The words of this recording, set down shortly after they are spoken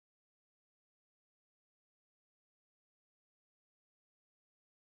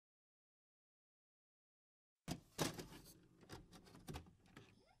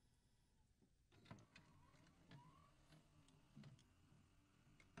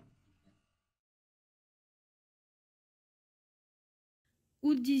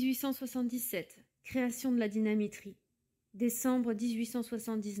Août 1877, création de la dynamiterie. Décembre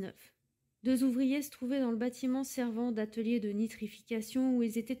 1879. Deux ouvriers se trouvaient dans le bâtiment servant d'atelier de nitrification où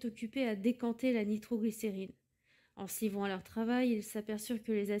ils étaient occupés à décanter la nitroglycérine. En se livrant à leur travail, ils s'aperçurent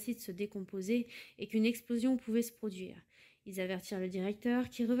que les acides se décomposaient et qu'une explosion pouvait se produire. Ils avertirent le directeur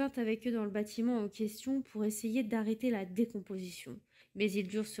qui revint avec eux dans le bâtiment en question pour essayer d'arrêter la décomposition. Mais ils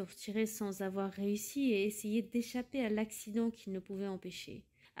durent se retirer sans avoir réussi et essayer d'échapper à l'accident qu'ils ne pouvaient empêcher.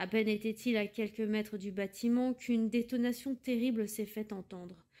 À peine étaient-ils à quelques mètres du bâtiment qu'une détonation terrible s'est fait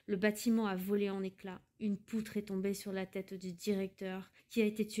entendre. Le bâtiment a volé en éclats. Une poutre est tombée sur la tête du directeur qui a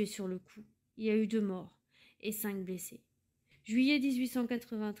été tué sur le coup. Il y a eu 2 morts et 5 blessés. Juillet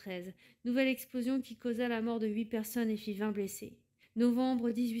 1893, nouvelle explosion qui causa la mort de 8 personnes et fit 20 blessés.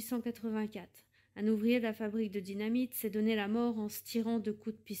 Novembre 1884, un ouvrier de la fabrique de dynamite s'est donné la mort en se tirant 2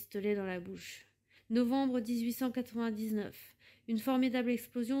 coups de pistolet dans la bouche. Novembre 1899, une formidable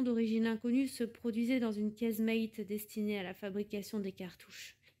explosion d'origine inconnue se produisait dans une casemate destinée à la fabrication des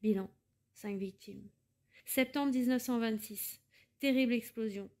cartouches. Bilan, 5 victimes. Septembre 1926, terrible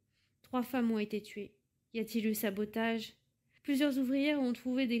explosion. 3 femmes ont été tuées. Y a-t-il eu sabotage? Plusieurs ouvrières ont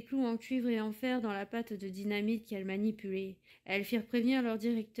trouvé des clous en cuivre et en fer dans la pâte de dynamite qu'elles manipulaient. Elles firent prévenir leur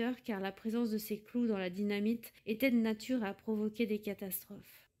directeur car la présence de ces clous dans la dynamite était de nature à provoquer des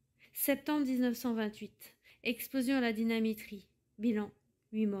catastrophes. Septembre 1928, explosion à la dynamiterie. Bilan,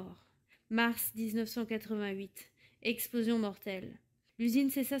 8 morts. Mars 1988, explosion mortelle.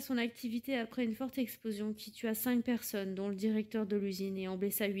 L'usine cessa son activité après une forte explosion qui tua 5 personnes, dont le directeur de l'usine, et en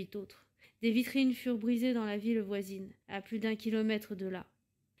blessa 8 autres. Des vitrines furent brisées dans la ville voisine, à plus d'1 kilomètre de là.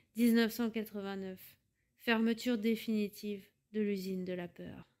 1989, fermeture définitive de l'usine de la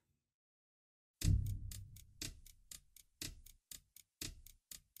peur.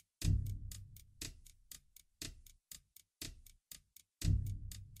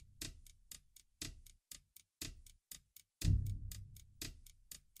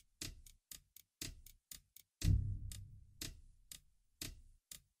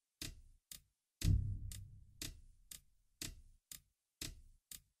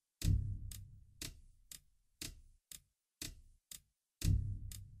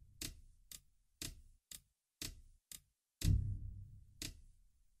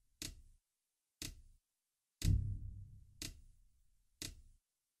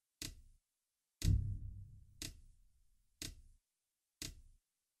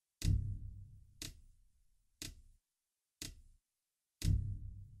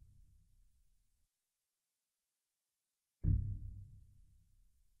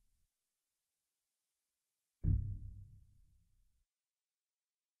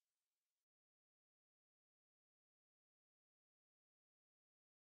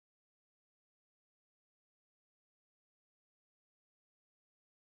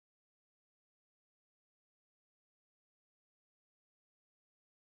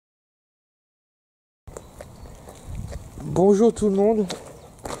 Bonjour tout le monde.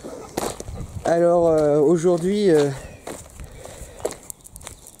 Alors aujourd'hui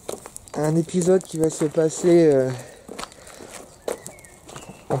un épisode qui va se passer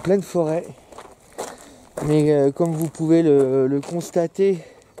en pleine forêt, mais comme vous pouvez le constater,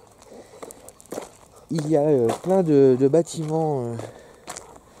 il y a plein de bâtiments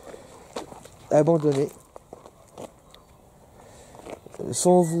abandonnés.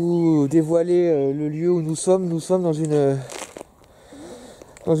 Sans vous dévoiler le lieu où nous sommes dans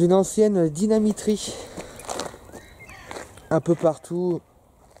une ancienne dynamiterie. Un peu partout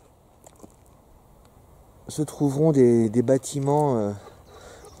se trouveront des bâtiments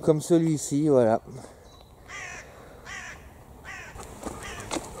comme celui-ci, voilà.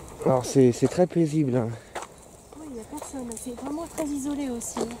 Alors c'est très paisible. Hein. Oui, il n'y a personne, c'est vraiment très isolé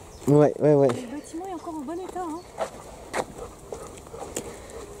aussi. Ouais. Le bâtiment est encore en bon état. Hein.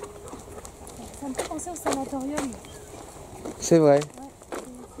 Ça me fait penser au sanatorium. C'est vrai.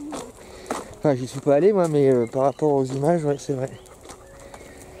 Ouais, Enfin, j'y suis pas allé moi, mais par rapport aux images, ouais, c'est vrai.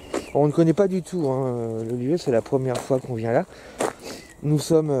 On ne connaît pas du tout hein, le lieu, c'est la première fois qu'on vient là. Nous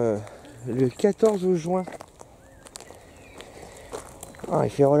sommes le 14 juin. Ah, il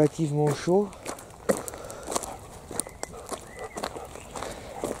fait relativement chaud.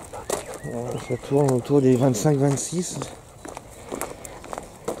 Ça tourne autour des 25-26.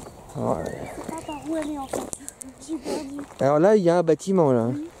 je sais pas par où aller en fait. J'ai perdu. Alors là, il y a un bâtiment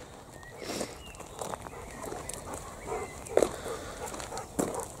là. Oui.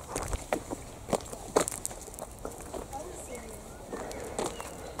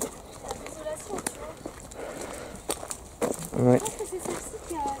 Ouais. Je pense que c'est celle-ci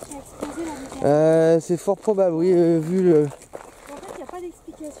qui a explosé la vitesse. C'est fort probable, oui, vu le... En fait, il n'y a pas d'explosion.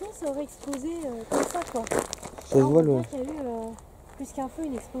 ça aurait explosé comme ça, quoi. Ça se Là, on voit voit le... bien qu'il y a eu plus qu'un feu,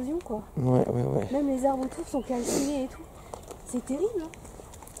 une explosion, quoi. Ouais. Même les arbres autour sont calcinés et tout. C'est terrible,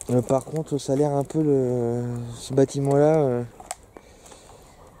 hein. Par contre, ça a l'air un peu ce bâtiment-là.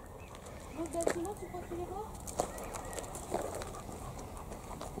 L'autre bâtiment, tu crois qu'il est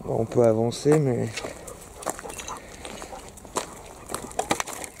mort? On peut avancer, mais...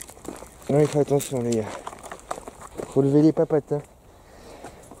 Ouais, fais attention, les gars. Faut lever les papates, hein.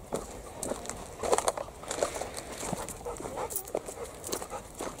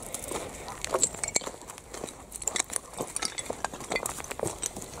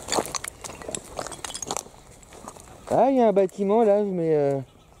 Ah, il y a un bâtiment là, mais...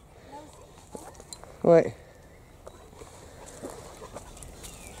 Ouais.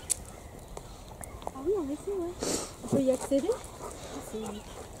 Ah oui, en effet, ouais. On peut y accéder. Ah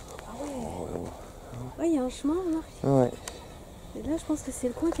ouais. Ouais, il y a un chemin, remarque. Ouais. Et là, je pense que c'est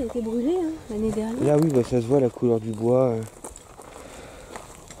le coin qui a été brûlé, hein, l'année dernière. Là, oui, bah, ça se voit la couleur du bois.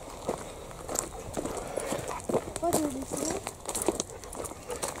 Pas de bâtiment.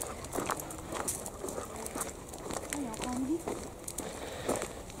 Ah, il y a encore une vitre.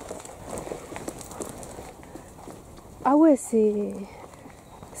 Ah ouais, c'est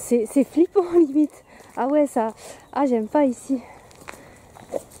flippant limite. Ah ouais, ça... Ah, j'aime pas ici.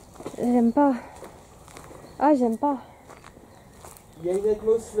 J'aime pas. Ah, j'aime pas. Il y a une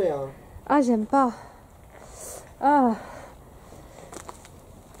atmosphère. Hein. Ah, j'aime pas. Ah.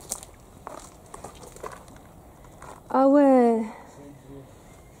 Ah ouais.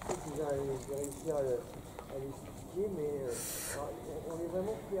 Je vais réussir à l'expliquer, mais on est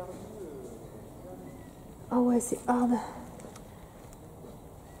vraiment perdu. Ah ouais, c'est hard.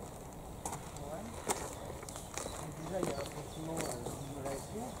 Déjà, il y a un sentiment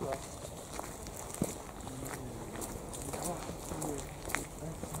d'isolation, quoi.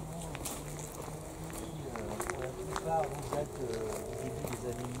 Pour la plupart, on date au début des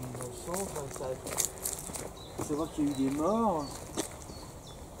années 1900, comme ça. Il faut savoir qu'il y a eu des morts.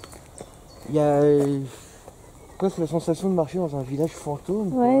 Il y a presque la sensation de marcher dans un village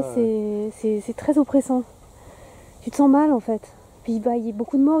fantôme. Ouais, quoi. c'est très oppressant. Tu te sens mal en fait. Puis bah, il y a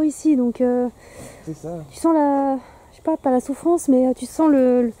beaucoup de morts ici, donc C'est ça. tu sens la... Je sais pas la souffrance, mais tu sens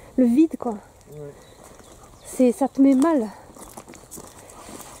le vide, quoi. Ouais. Ça te met mal.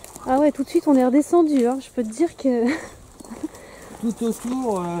 Ah ouais, tout de suite on est redescendu, hein. Je peux te dire que... Tout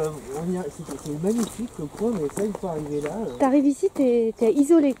autour, c'est magnifique le coin, mais ça, il faut arriver là. T'arrives ici, t'es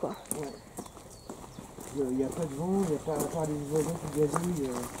isolé, quoi. Ouais. Il n'y a pas de vent, il n'y a pas à part les oiseaux qui gazouillent.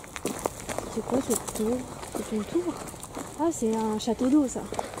 C'est quoi cette tour? C'est une tour? Ah, c'est un château d'eau, ça.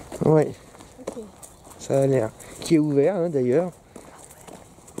 Ouais, Ok. ça a l'air. Qui est ouvert, hein, d'ailleurs.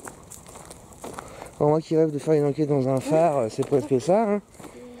 Pour moi qui rêve de faire une enquête dans un phare, c'est presque ça. Hein.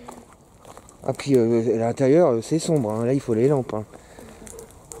 Ah, puis à l'intérieur, c'est sombre. Hein. Là, il faut les lampes. Hein.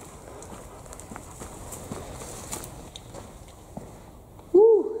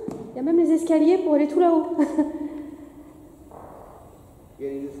 Ouh! Il y a même les escaliers pour aller tout là-haut. Il y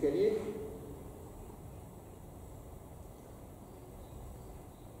a les escaliers.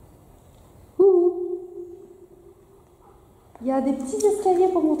 Ouh! Il y a des petits escaliers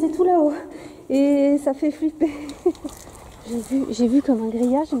pour monter tout là-haut. Et ça fait flipper. J'ai vu comme un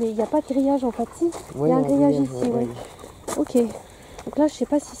grillage, mais il n'y a pas de grillage en fait. Si, il y a un grillage ici, ouais. Ok. Donc là, je sais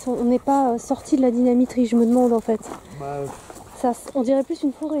pas si on n'est pas sorti de la dynamiterie, je me demande en fait. Bah, Ça, on dirait plus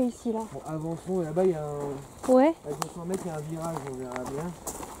une forêt ici, là. bon, avançons, là-bas, il y a un... Ouais. À 200 mètres, il y a un virage, on verra bien.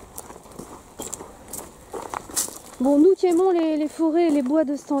 Bon, nous qui aimons les forêts et les bois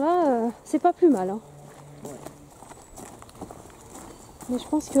de ce temps-là, c'est pas plus mal. Hein. Ouais. Mais je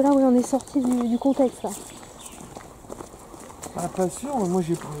pense que là, oui, on est sorti du contexte, là. Ah, pas sûr, moi,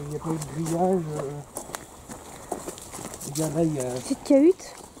 il n'y a pas eu de grillage. Regarde, là, il y a... Petite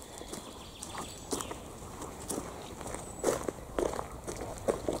cahute.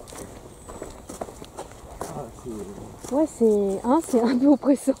 Ah, c'est... Ouais, c'est un peu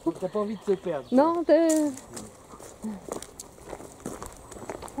oppressant. T'as pas envie de te perdre. Non,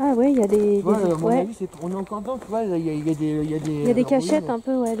 ah ouais, il y a des... Tu vois, à mon ouais. avis, on est encore dedans, tu vois, il y a des... Il y a des cachettes ruines. un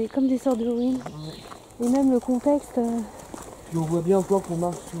peu, ouais, comme des sortes de ruines. Ouais. Et même le contexte... Puis on voit bien encore qu'on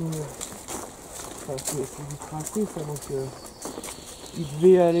marche sur... Enfin, c'est du tracé, ça, donc... il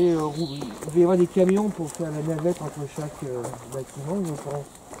devait aller... il devait y avoir des camions pour faire la navette entre chaque bâtiment, je pense.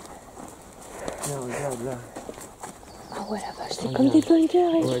 Tiens, regarde, là. Ah ouais, la vache, c'est comme des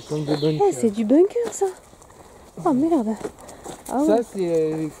bunkers. Ouais, comme des bunkers. Eh, c'est du bunker, ça. Oh merde. Ah Ça,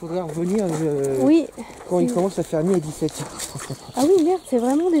 ouais. il faudrait revenir Oui. quand il commence à faire nuit à 17h. Ah oui, merde, c'est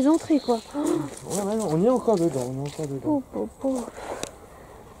vraiment des entrées, quoi. Ouais, non, on est encore dedans, Oh, oh, oh.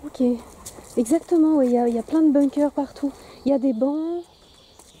 Ok. Exactement, oui, il y a plein de bunkers partout. Il y a des bancs.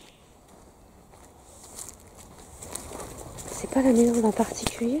 C'est pas la maison d'un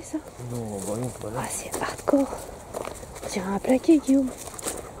particulier, ça? Non, voyons pas là. Ah, c'est hardcore. On dirait un plaqué, Guillaume.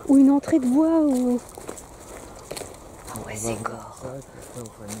 Ou une entrée de bois, ou... Ah ouais, c'est gore.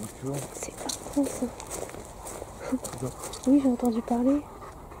 C'est hardcore, ça. Oui, j'ai entendu parler.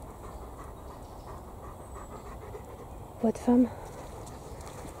 Voix de femme.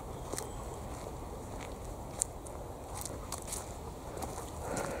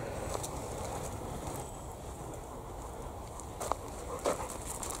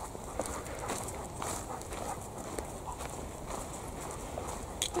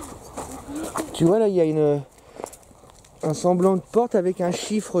 Tu vois là, il y a un semblant de porte avec un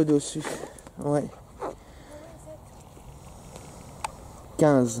chiffre dessus. Ouais.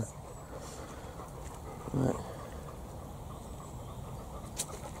 15. Ouais.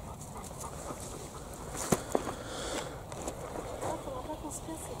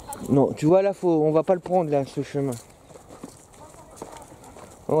 Non, tu vois là, on va pas le prendre là, ce chemin.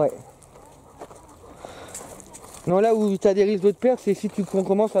 Ouais. Non, là où tu as des risques de te perdre, c'est si tu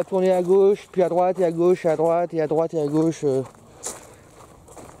commences à tourner à gauche, puis à droite et à gauche, et à droite et à droite et à gauche.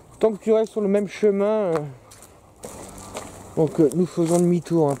 Tant que tu restes sur le même chemin. Donc nous faisons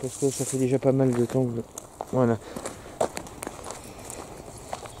demi-tour, hein, parce que ça fait déjà pas mal de temps. Voilà.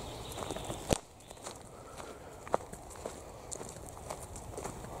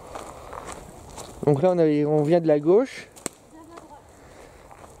 Donc là on vient de la gauche.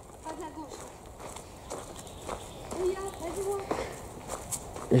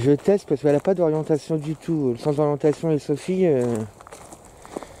 Je teste parce qu'elle n'a pas d'orientation du tout. Sans orientation et Sophie.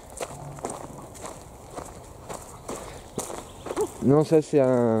 Non, ça c'est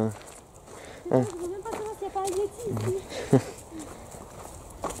un. Je ne veux même pas savoir s'il n'y a pas un Yeti ici.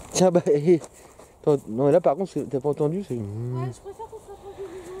 Tiens, bah. Non, là par contre, t'as pas entendu? Ouais, je préfère qu'on soit tranquille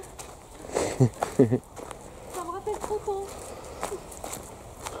du jour. Ça me rappelle trop temps.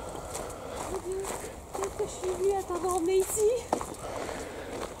 Mon Dieu, qu'est-ce que je suis venue à t'endormir ici?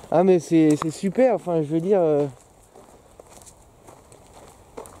 Ah, mais c'est super, enfin, je veux dire.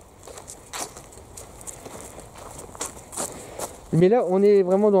 Mais là, on est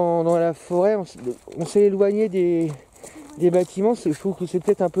vraiment dans la forêt, on s'est éloigné des bâtiments, je trouve que c'est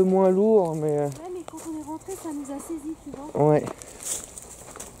peut-être un peu moins lourd, mais... Ouais, mais quand on est rentré, ça nous a saisis, tu vois. Ouais.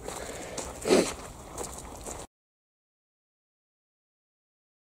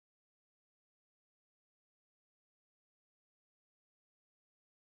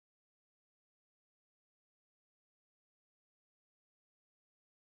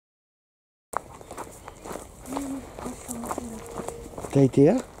 T'as été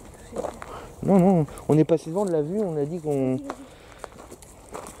là? Non, non, on est passé devant, on l'a vu, on a dit qu'on... Ouais,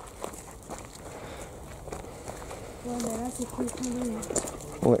 mais là, c'est plus tombé.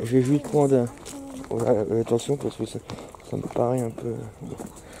 Ouais, je vais juste prendre... attention, parce que ça me paraît un peu...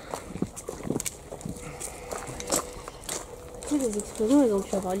 Tu sais, les explosions, elles ont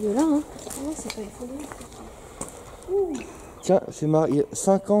pu avoir lieu là, hein. Ouais, c'est pas une folie. Ouh. Tiens, c'est marqué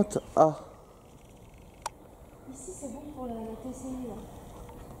 50A. Ici, c'est bon pour la TCI, là.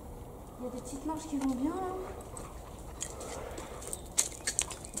 Il y a des petites marches qui vont bien, là.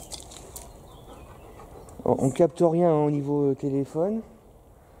 On capte rien hein, au niveau téléphone.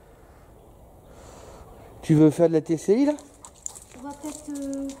 Tu veux faire de la TCI là? On va peut-être...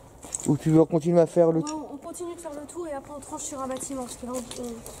 Ou tu veux continuer à faire le... Ouais, on continue de faire le tour et après on tranche sur un bâtiment. Parce que là,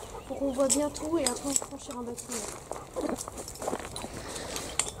 faut qu'on voit bien tout et après on tranche sur un bâtiment.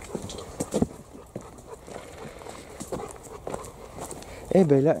 Eh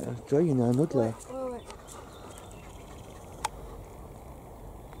ben là, tu vois, il y en a un autre là. Ouais.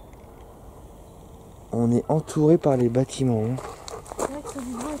 On est entouré par les bâtiments. Hein. C'est vrai que ce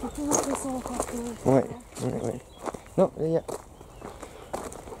livrant était plus intéressant encore que... Ouais. Non, il y a...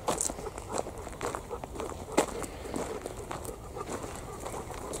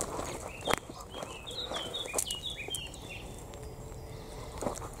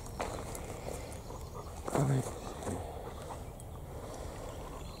 Ah ouais.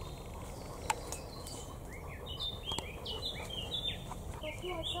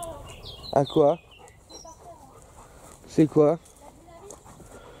 À quoi? C'est quoi?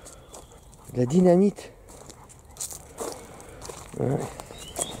 La dynamite. Ouais.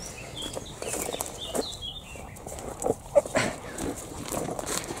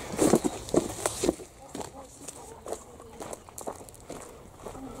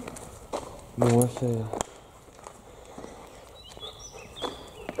 Bon, c'est...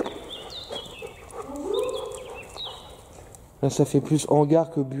 Là, ça fait plus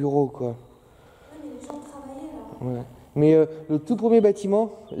hangar que bureau, quoi. Ouais, mais les gens travaillaient là. Ouais. Mais le tout premier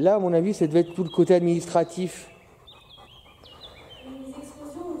bâtiment, là, à mon avis, ça devait être tout le côté administratif. Les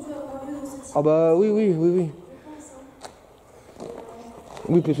explosions ont dû avoir lieu dans ce type. Ah bah oui, oui, oui, oui. Je pense, hein.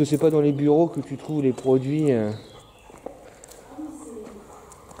 Oui, parce que c'est pas dans les bureaux que tu trouves les produits. Ah oui,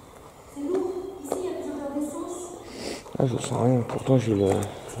 c'est lourd. Ici, il y a besoin d'essence. Ah, je sens rien. Pourtant, j'ai le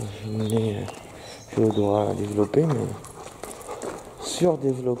doigt développé, mais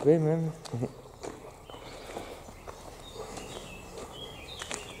surdéveloppé même.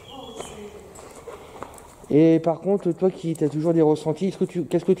 Et par contre, toi qui as toujours des ressentis,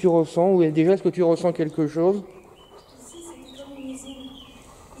 qu'est-ce que tu ressens? Ou déjà, est-ce que tu ressens quelque chose? Ici, c'était comme une usine.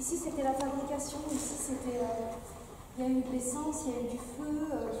 Ici, c'était la fabrication. Ici, c'était. Il y a eu de l'essence, il y a eu du feu.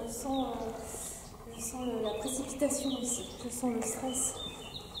 Je sens la précipitation ici. Je sens le stress.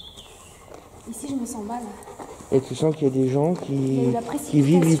 Ici, je me sens mal. Et tu sens qu'il y a des gens Il y a eu la qui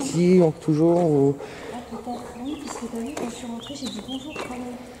vivent ici toujours ou... Ah, peut-être. Oui, puisque tu as vu, quand je suis rentrée, j'ai dit bonjour quand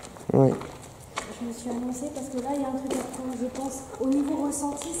même. Ouais. Je me suis annoncée parce que là, il y a un truc à prendre, je pense. Au niveau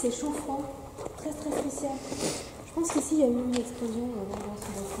ressenti, c'est chauffant. Très, très spécial. Je pense qu'ici, il y a eu une explosion dans ce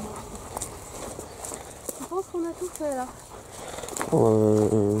bâtiment. Je pense qu'on a tout fait là.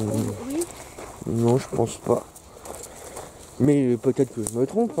 Oui. Non, je pense pas. Mais peut-être que je me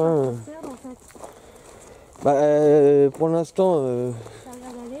trompe. Hein. En fait. Bah, pour l'instant, Ça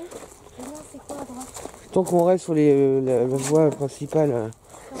regarde aller. Et là, c'est quoi à droite? tant qu'on reste sur la voie principale. Ça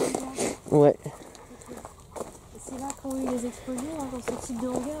regarde. Ouais. Et c'est là qu'ont eu les explosions, hein, dans ce type de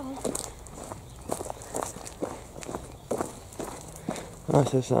hangar. Hein. Ah,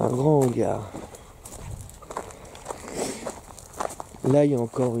 ça, c'est un grand hangar. Là, il y a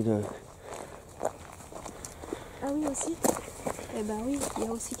encore une... Ah oui, aussi. Eh ben oui, il y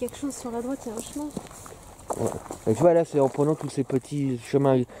a aussi quelque chose sur la droite, il y a un chemin. Ouais. Et tu vois, là, c'est en prenant tous ces petits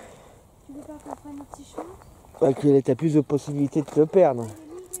chemins Tu veux pas qu'on prenne le petit chemin? que tu as plus de possibilités de te perdre. Il est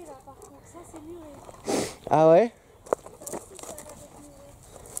muré là par contre, ça c'est muré. Ah ouais? Ça aussi ça a l'air d'être muré.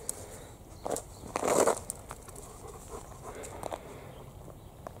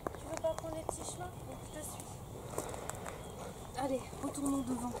 Tu veux pas prendre les petits chemins? Bon, je te suis. Allez, retournons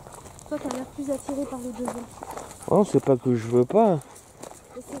devant. Toi t'as l'air plus attiré par le devant. Oh, c'est pas que je veux pas.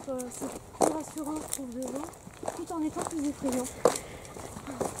 Et c'est plus rassurant je trouve devant, tout en étant plus effrayant.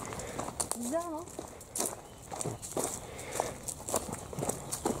 Bizarre non?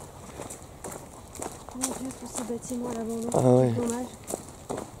 Mon Dieu, tous ces bâtiments à l'abandon, Ah ouais. c'est dommage.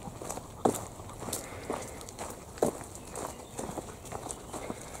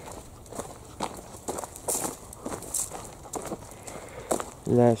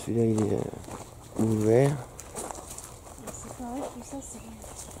 Là, celui-là, il est ouvert. C'est pareil, tout ça, c'est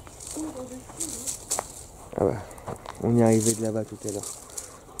sombre dessus. Ah bah, on y est arrivé de là-bas tout à l'heure.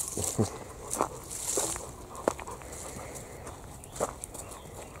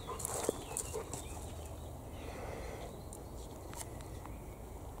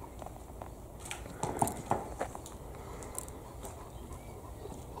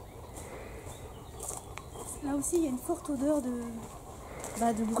 Là aussi, il y a une forte odeur de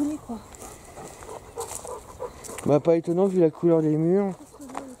brûlé, quoi. Bah, pas étonnant vu la couleur des murs. Parce que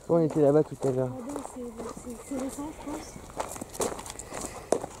là, On était là-bas tout à l'heure. c'est récent, je pense.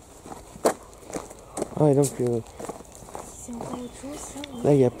 Ouais, donc C'est encore autre chose, ça. Oui.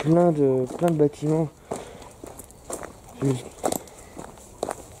 là, il y a plein de bâtiments.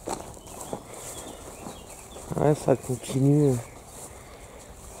 Ouais, ça continue.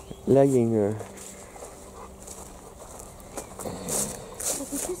 Là, il y a une... Ça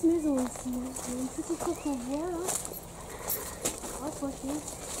fait plus maison ici. Hein. Il y a une petite porte en bois, là. Ah, quoi que.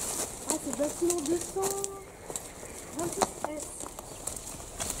 Ah, c'est le bâtiment 226S.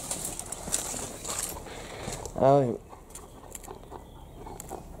 Ah ouais.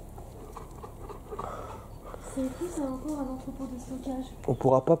 C'est plus encore un entrepôt de stockage. On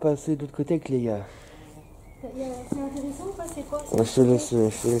pourra pas passer de l'autre côté avec les gars. C'est intéressant ou pas? C'est quoi? Je te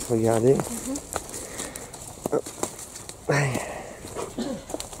laisse regarder.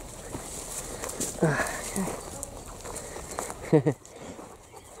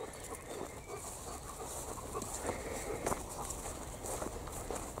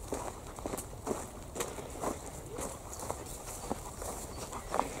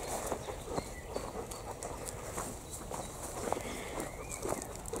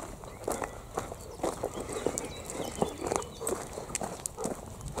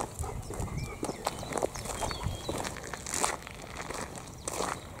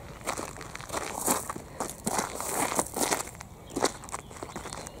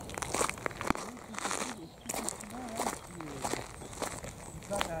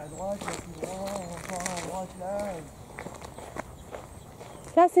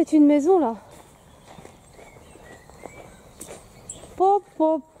 Là, c'est une maison, là. Po,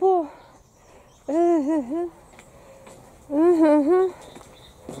 po, po.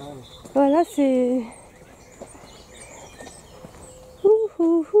 Voilà, c'est...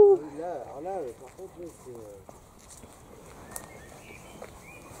 Alors là, par contre,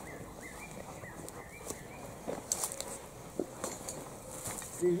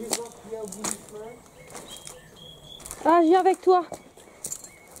 c'est juste voir qu'il y a au bout du chemin. Ah, je viens avec toi.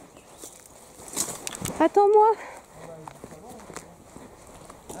 Attends-moi.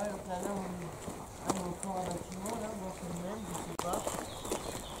 Ah, donc là, on est encore un bâtiment, là, voir c'est le même, je sais pas.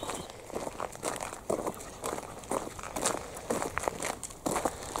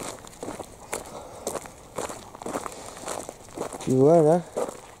 Tu vois là.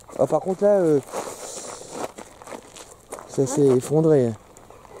 Ah, par contre là, ça s'est effondré. Ah,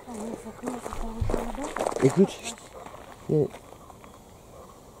 mais ça commence à faire là-bas. Écoute, il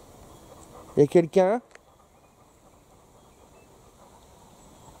y a quelqu'un.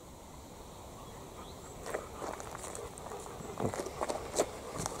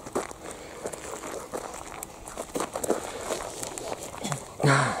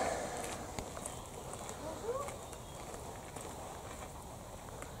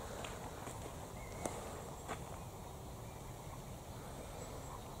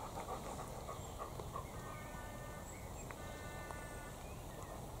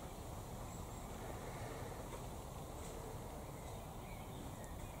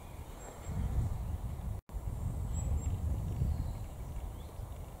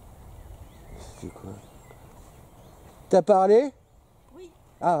 C'est quoi? T'as parlé? Oui.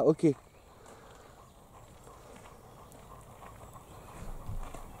 Ah, ok.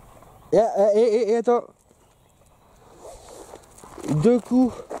 Et attends. 2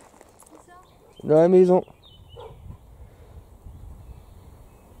 coups dans la maison.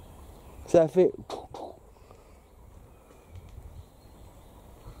 Ça a fait...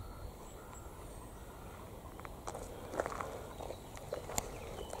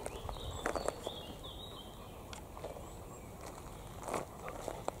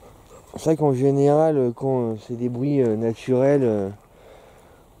 C'est vrai qu'en général, quand c'est des bruits naturels,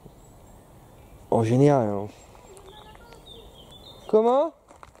 en général. Hein. Comment?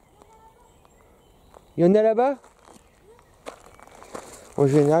 Il y en a là-bas? En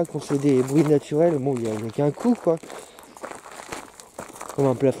général, quand c'est des bruits naturels, bon, il n'y a qu'un coup, quoi. Comme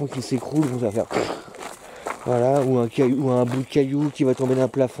un plafond qui s'écroule, ça va faire... Voilà, ou un caillou, ou un bout de caillou qui va tomber d'un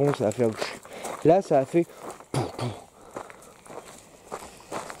plafond, ça va faire... Là, ça a fait...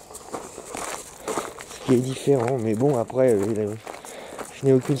 Ce qui est différent, mais bon, après, je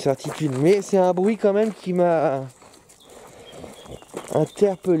n'ai aucune certitude. Mais c'est un bruit quand même qui m'a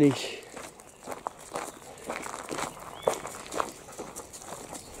interpellé.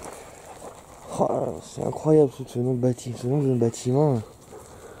 Oh, c'est incroyable ce nom de bâtiment. Ce nom de bâtiment.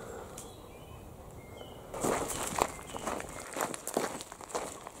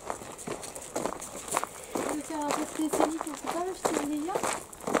 Je vais faire un test téléphonique, on peut pas l'acheter les liens.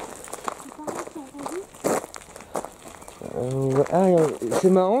 C'est pas mal, t'as entendu? Ah, c'est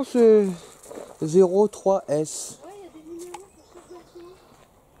marrant ce 03S. Ouais, il y a des numéros pour chaque bâtiment.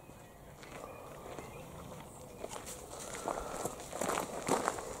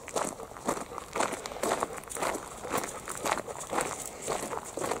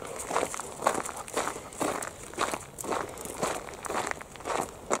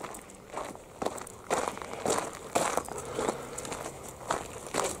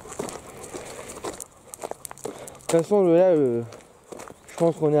 De toute façon, là, je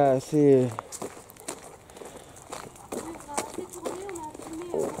pense qu'on a assez...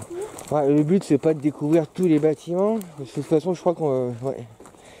 Ouais, le but, c'est pas de découvrir tous les bâtiments. Parce que de toute façon, je crois qu'on... ouais.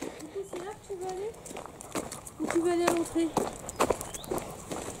 Du coup, c'est là que tu veux aller? Ou tu veux aller à l'entrée?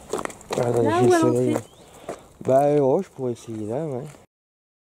 Attends, Là ou à l'entrée? Bah, oh, je pourrais essayer là, ouais.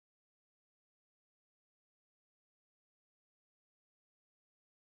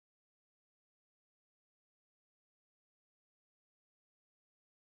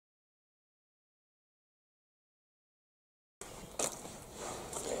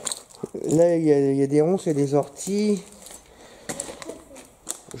 Là, il y a des ronces et des orties.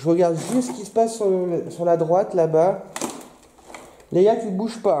 Je regarde juste ce qui se passe sur la droite, là-bas. Léa, tu ne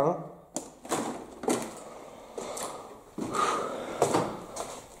bouges pas, hein.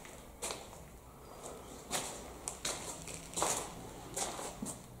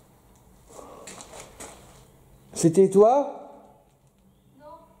 C'était toi? Non.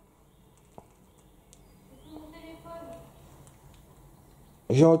 C'est mon téléphone.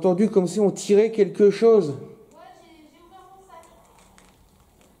 J'ai entendu comme si on tirait quelque chose. Ouais, j'ai ouvert mon sac.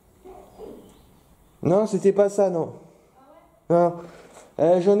 Non, c'était pas ça, non. Non.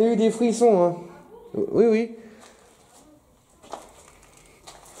 J'en ai eu des frissons, hein. Oui, oui.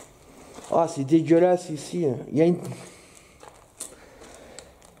 Ah, c'est dégueulasse ici. Il y a une...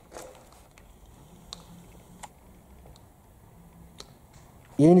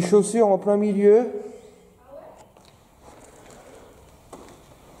 Il y a une chaussure en plein milieu.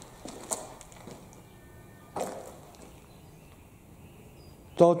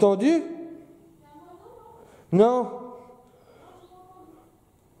 T'as entendu? Non.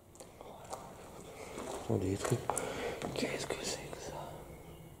 Des trucs. Qu'est-ce que c'est que ça?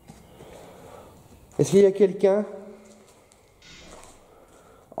 Est-ce qu'il y a quelqu'un?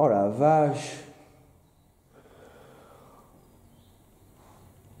 Oh la vache!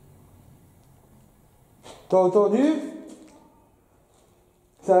 T'as entendu?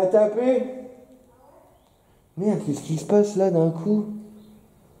 Ça a tapé? Merde, qu'est-ce qui se passe là d'un coup?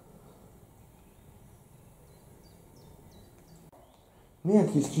 Merde,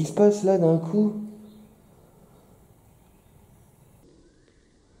 qu'est-ce qui se passe là d'un coup?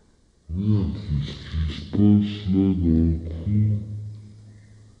 Merde, qu'est-ce qui se passe là d'un coup?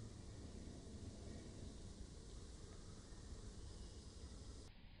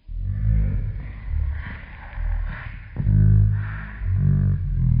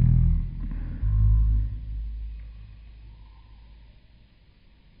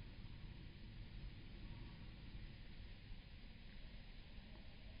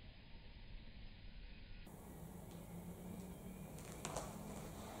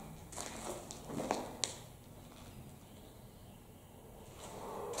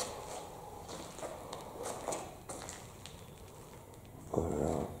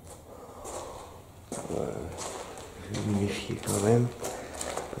 Je vais me méfier quand même,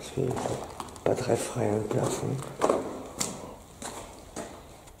 parce que c'est pas très frais le plafond.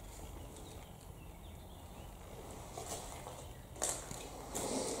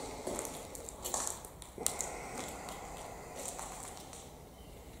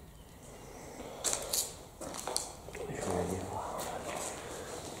 Je vais aller voir.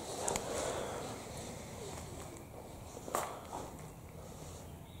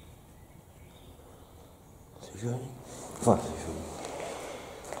 C'est joli. Enfin, c'est joli.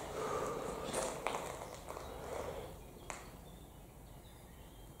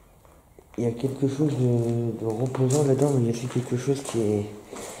 Il y a quelque chose de reposant là-dedans, mais il y a aussi quelque chose qui est... Il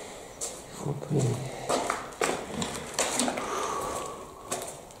faut un peu...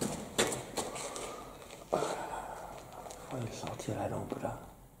 Il faut sortir la lampe là.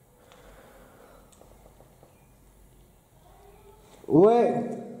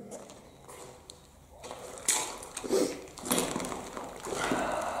 Ouais.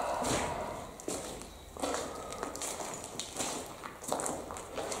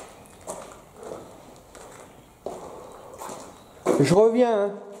 Je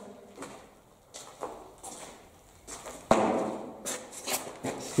reviens, hein.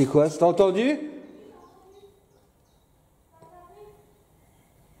 C'est quoi? T'as entendu?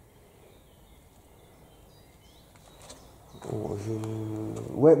 Bon,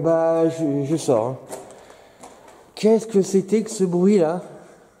 ouais, bah, je sors. Hein. Qu'est-ce que c'était que ce bruit-là?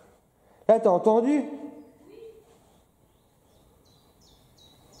 Là, t'as entendu?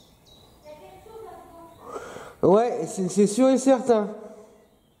 Ouais, c'est sûr et certain.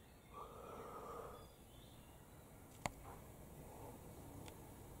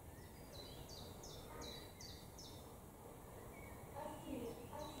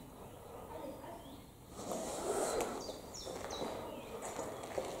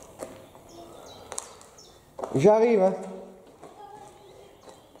 J'arrive, hein.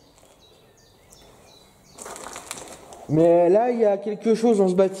 Mais là, il y a quelque chose dans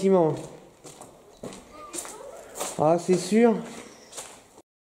ce bâtiment. Ah, c'est sûr.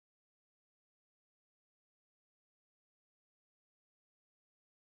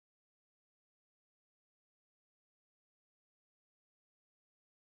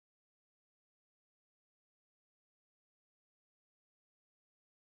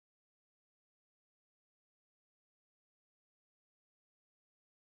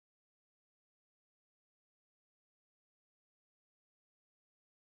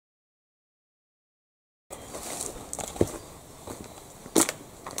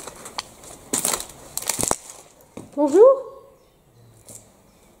 Bonjour.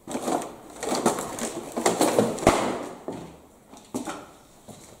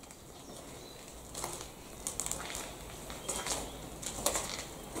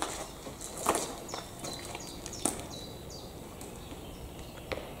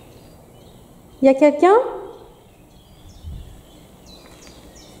 Il y a quelqu'un?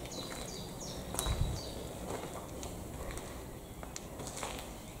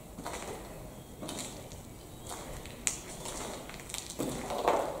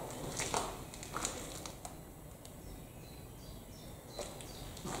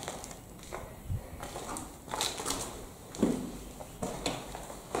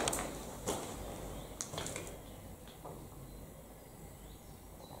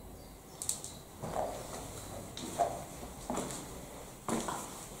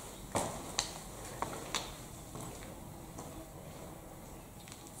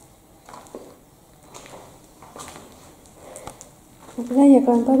 Donc là, il y a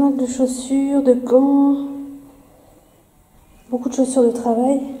quand même pas mal de chaussures, de gants, beaucoup de chaussures de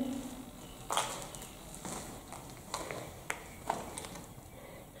travail.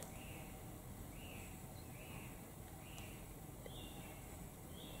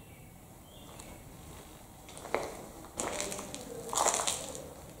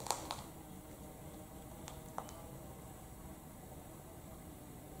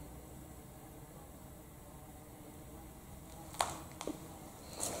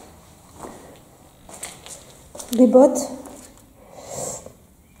 Des bottes.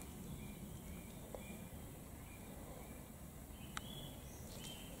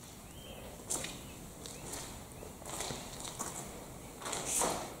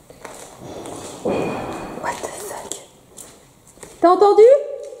 What the fuck? T'as entendu?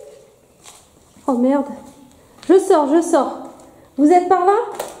 Oh merde. Je sors. Vous êtes par là?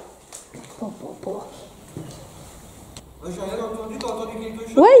 Bon. J'ai rien entendu, t'as entendu quelque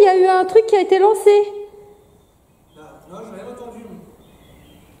chose? Ouais, il y a eu un truc qui a été lancé. Non, j'ai rien entendu.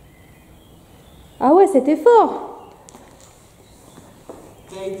 Ah ouais, c'était fort.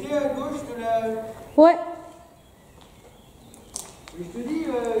 T'as été à gauche de la... Ouais. Je te dis,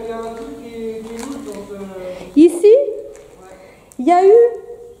 il y a un truc qui est louche, donc... Ici, il y a eu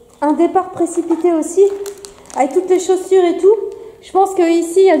un départ précipité aussi, avec toutes les chaussures et tout. Je pense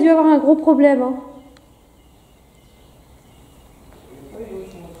qu'ici, il y a dû y avoir un gros problème. Hein.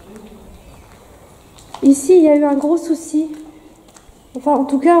 Ici, il y a eu un gros souci. Enfin, en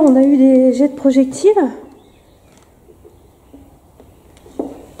tout cas, on a eu des jets de projectiles.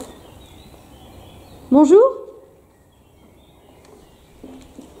 Bonjour.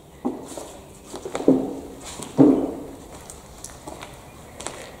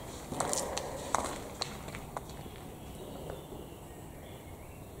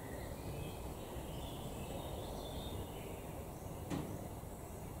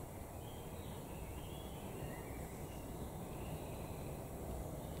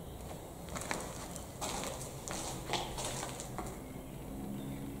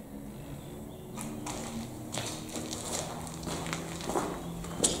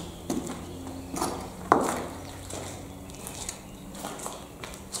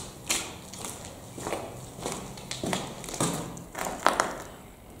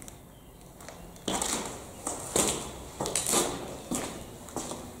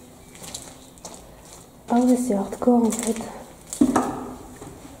 Ah ouais, c'est hardcore en fait.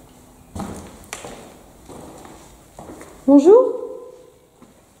 Bonjour.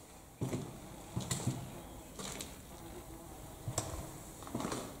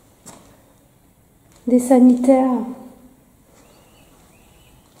 Des sanitaires.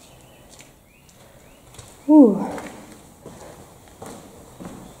 Ouh.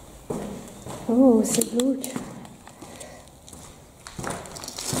 Oh, c'est glauque.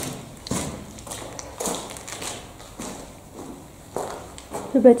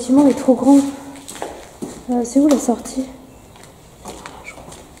 Le bâtiment est trop grand. C'est où la sortie?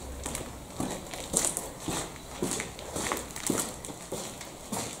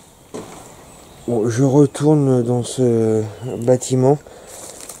 Bon, je retourne dans ce bâtiment.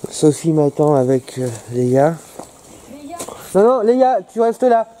 Sophie m'attend avec Léa. Non, Léa, tu restes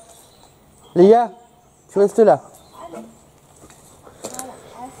là. Léa, tu restes là.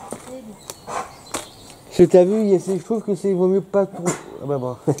 Je t'ai vu, je trouve que c'est vaut mieux pas trop. Ah bah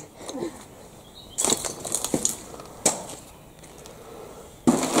bon.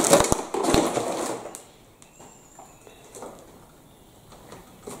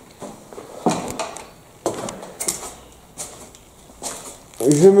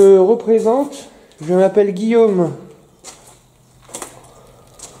 Je me représente, je m'appelle Guillaume.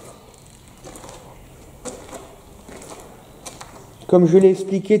 Comme je l'ai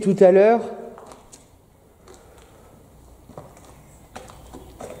expliqué tout à l'heure,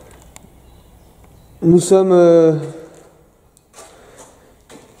 nous sommes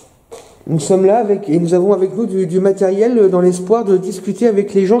là et nous avons avec nous du matériel dans l'espoir de discuter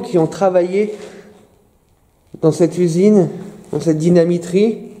avec les gens qui ont travaillé dans cette usine, dans cette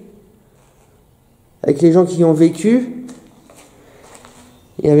dynamiterie, avec les gens qui y ont vécu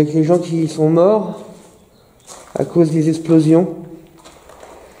et avec les gens qui sont morts à cause des explosions.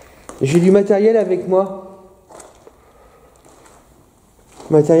 J'ai du matériel avec moi,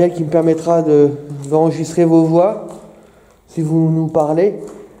 matériel qui me permettra d'enregistrer vos voix si vous nous parlez.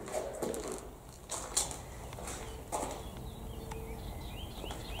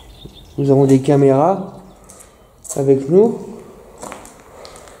 Nous avons des caméras avec nous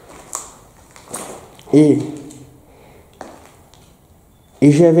et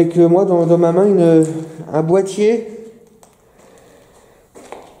j'ai avec moi dans ma main un boîtier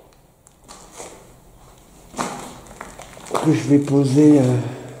que je vais poser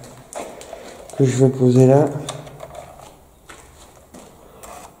là.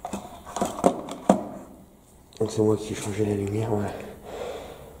 C'est moi qui ai changé la lumière, voilà.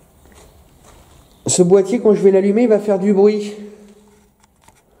 Ce boîtier, quand je vais l'allumer, il va faire du bruit.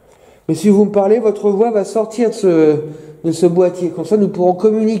 Mais si vous me parlez, votre voix va sortir de ce boîtier. Comme ça, nous pourrons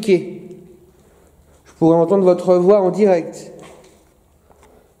communiquer. Je pourrai entendre votre voix en direct.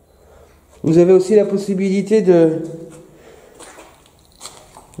 Vous avez aussi la possibilité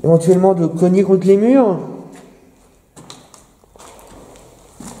éventuellement de cogner contre les murs.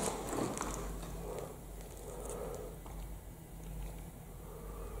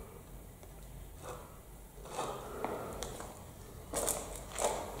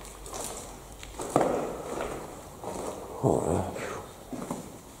 Oh là.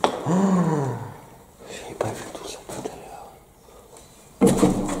 Oh, j'avais pas vu tout ça tout à l'heure.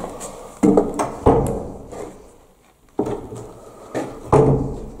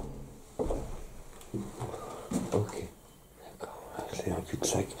 Ok, d'accord, c'est un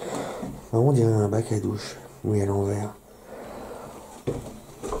cul-de-sac. On dirait un bac à douche, oui, à l'envers.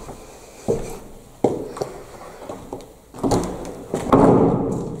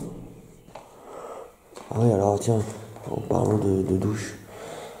 Ah oui, alors tiens, en parlant de douche,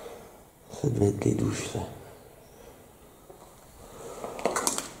 ça devait être les douches, ça.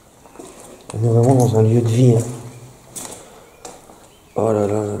 On est vraiment dans un lieu de vie. Hein. Oh là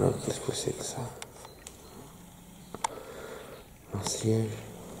là là là, qu'est-ce que c'est que ça? Un siège.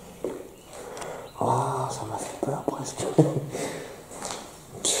 Oh, ça m'a fait peur presque.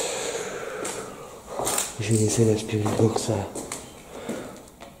 J'ai laissé la spirit box là.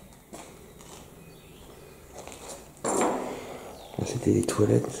 Là, c'était les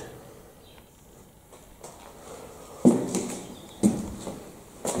toilettes.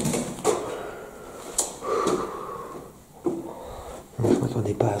 Je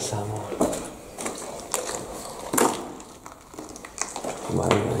m'attendais pas à ça, moi.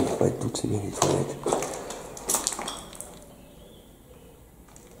 Ouais, il n'y a pas de doute, c'est bien les toilettes.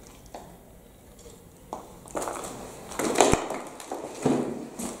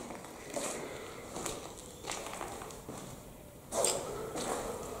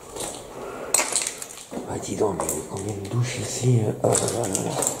 Ah, dis donc, mais combien de douches ici? Oh là là là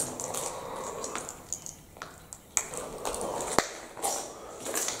là.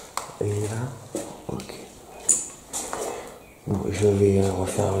 Et là, ok. Bon, je vais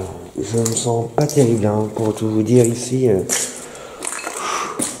refaire. Je me sens pas terrible, hein, pour tout vous dire ici.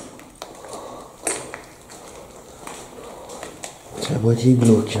 C'est la moitié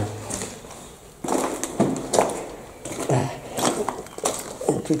glauque.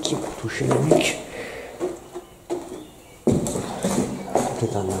 Un petit pour toucher la nuque.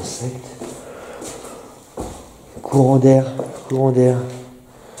 Peut-être un insecte. Courant d'air, courant d'air.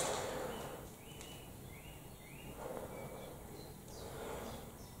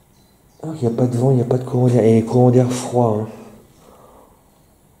 Il n'y a pas de vent, il n'y a pas de courant d'air. Et courant d'air froid. Hein.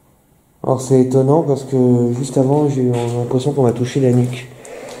 Alors c'est étonnant parce que juste avant, j'ai eu l'impression qu'on m'a touché la nuque.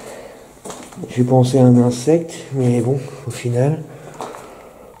 J'ai pensé à un insecte, mais bon, au final.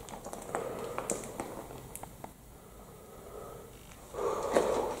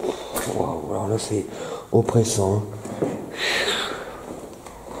 Waouh, alors là c'est oppressant. Hein.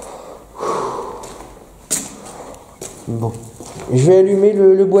 Bon, je vais allumer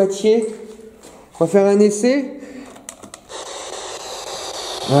le boîtier. On va faire un essai.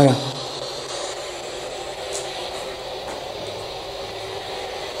 Voilà.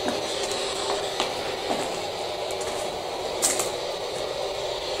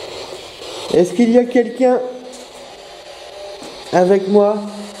 Est-ce qu'il y a quelqu'un avec moi?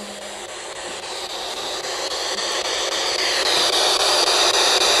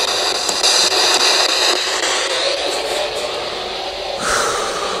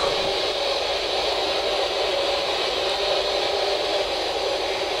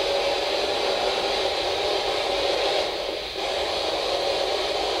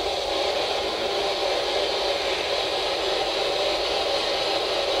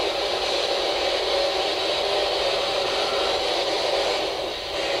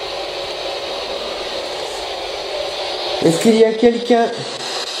 Est-ce qu'il y a quelqu'un?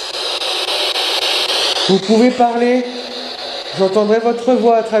 Vous pouvez parler? J'entendrai votre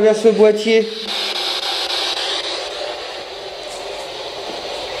voix à travers ce boîtier.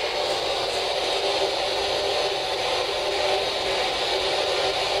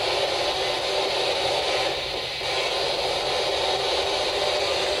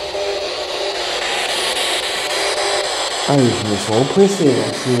 Ah oui, je me sens oppressé là.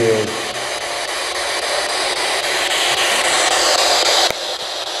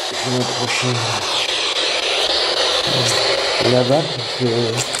 semaine prochaine là-bas, parce que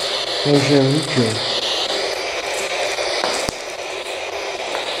j'avoue que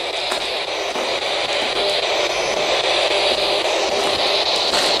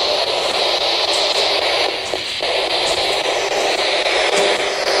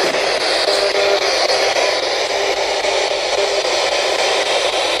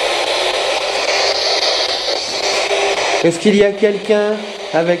est-ce qu'il y a quelqu'un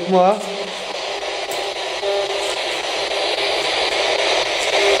avec moi?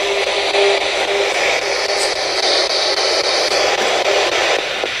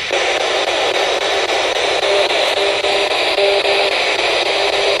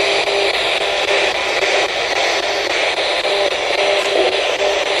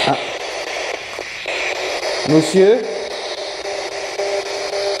 Ah. Monsieur?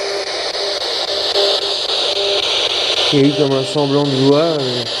 Il y a eu comme un semblant de voix.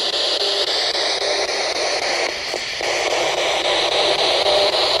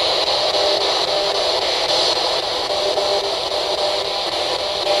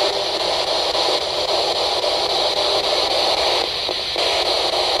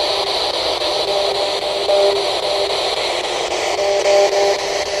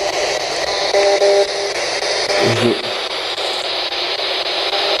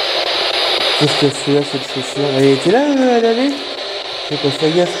 Qu'est-ce que c'est là, cette chaussure? Elle était là à l'année? J'ai pas fait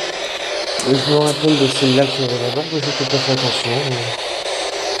gaffe. Je me rappelle de celle-là qui avait là-bas, mais j'ai pas fait attention.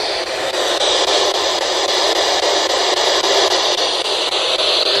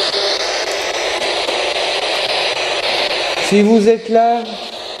 Si vous êtes là,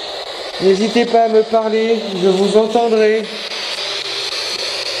 n'hésitez pas à me parler, je vous entendrai.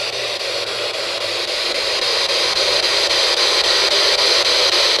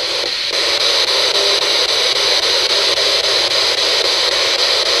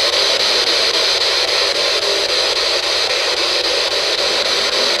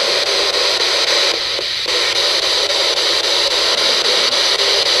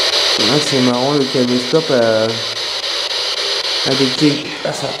 Ah, c'est marrant, le caméscope a détecté.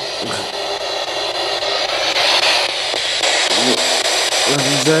 Ah, ça. Un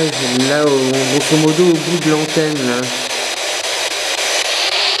visage là, grosso modo, au bout de l'antenne. Là.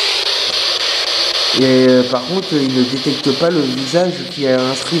 Et par contre, il ne détecte pas le visage qui est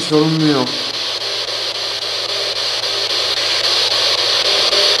inscrit sur le mur.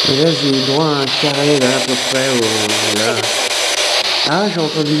 Et là, j'ai droit à un carré, là, à peu près. Là. Ah, j'ai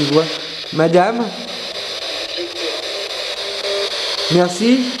entendu une voix. Madame?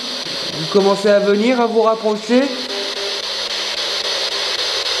 Merci. Vous commencez à venir, à vous rapprocher?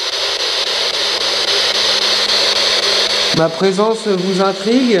 Ma présence vous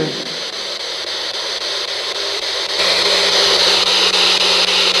intrigue?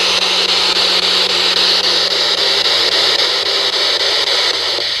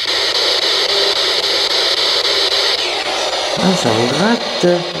 Ah, ça me gratte,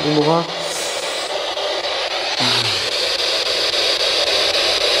 mon bras.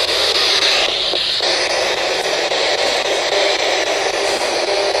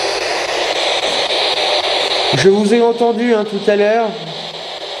 Je vous ai entendu tout à l'heure.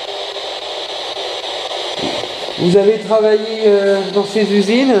 Vous avez travaillé dans ces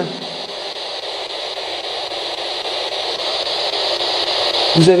usines.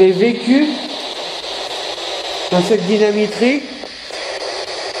 Vous avez vécu dans cette dynamiterie.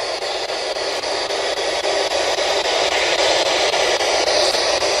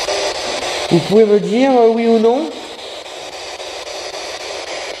 Vous pouvez me dire oui ou non?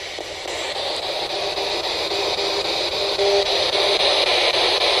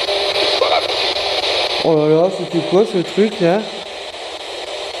 Oh là là, c'était quoi ce truc là?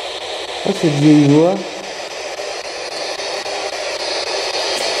 Oh, cette vieille voix.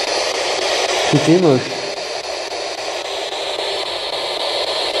 C'était moche.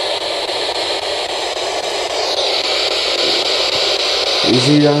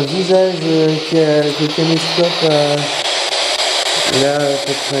 J'ai un visage qui a le caméscope là à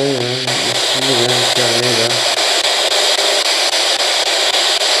peu près, ici, là, carré, là.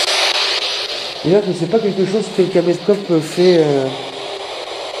 D'ailleurs, je sais pas quelque chose que le caméscope fait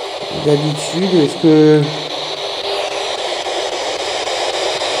d'habitude. Est-ce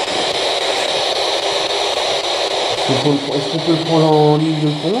qu'on peut le prendre en ligne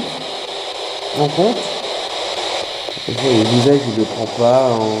de compte? En compte? Le visage, il ne le prend pas,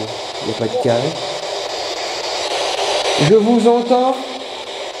 il n'y a pas de carré. Je vous entends.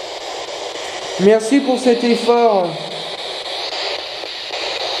 Merci pour cet effort.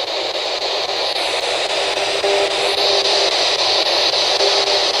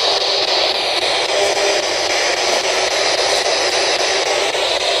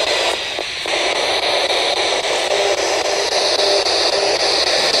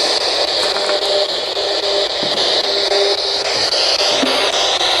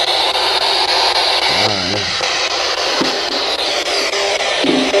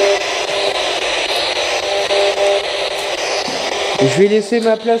 Je vais laisser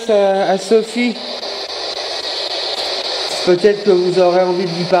ma place à Sophie. Peut-être que vous aurez envie de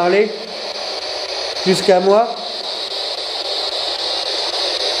lui parler. Plus qu'à moi.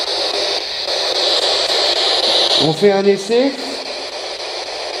 On fait un essai.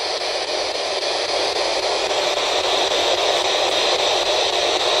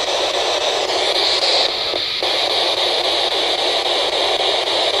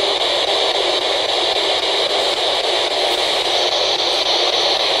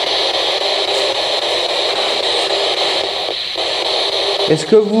 Est-ce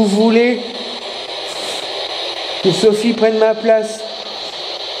que vous voulez que Sophie prenne ma place?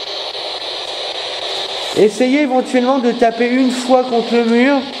 Essayez éventuellement de taper une fois contre le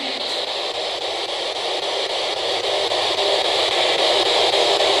mur.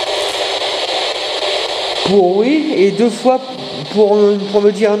 Pour oui, et 2 fois pour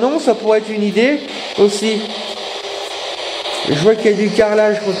me dire non, ça pourrait être une idée aussi. Je vois qu'il y a du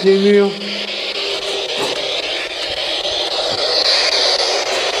carrelage contre les murs.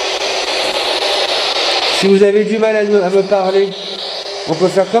 Si vous avez du mal à me parler, on peut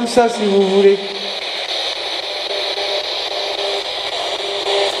faire comme ça si vous voulez.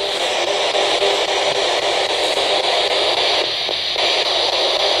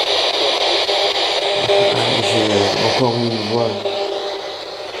 J'ai encore une voix.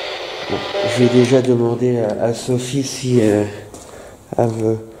 Bon, je vais déjà demander à Sophie si elle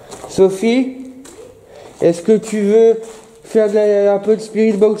veut. Sophie, est-ce que tu veux faire un peu de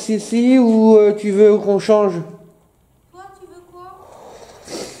spirit box ici ou tu veux qu'on change? Toi, tu veux quoi?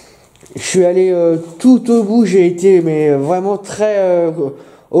 Je suis allé tout au bout, j'ai été mais vraiment très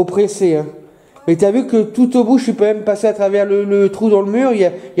oppressé. Hein. Mais t'as vu que tout au bout, je suis quand même passé à travers le trou dans le mur, il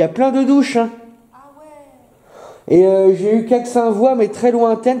y a plein de douches. Hein. Ah ouais. Et j'ai eu 4-5 voix, mais très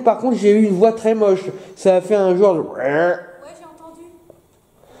lointaines. Par contre, j'ai eu une voix très moche. Ça a fait un genre de... Ouais, j'ai entendu.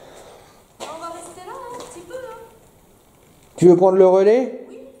 Ah, on va rester là, un petit peu, là. Tu veux prendre le relais?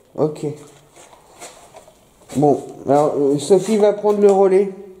 Oui. Ok. Bon, alors Sophie va prendre le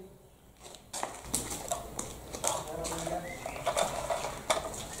relais.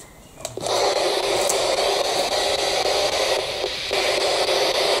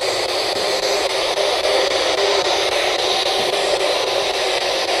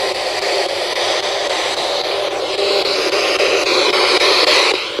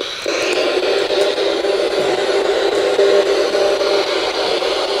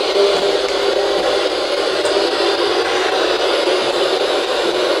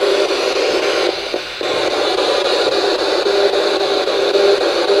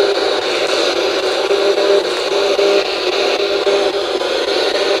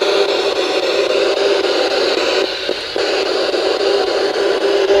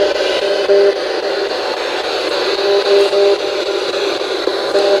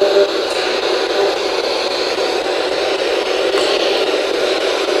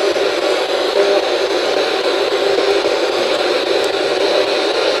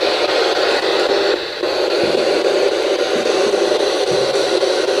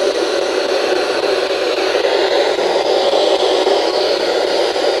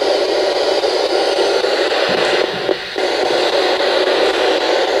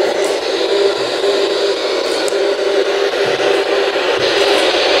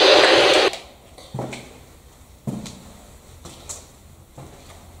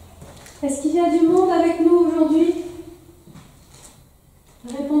 Est-ce qu'il y a du monde avec nous aujourd'hui?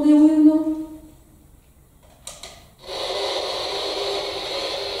 Répondez oui ou non.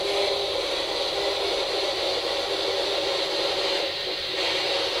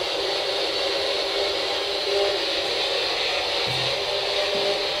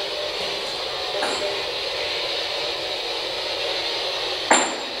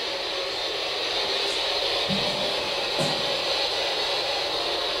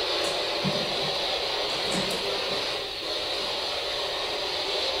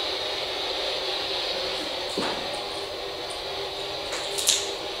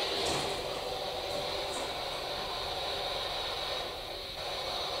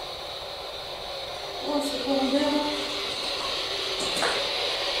 Oh, c'est pas bien.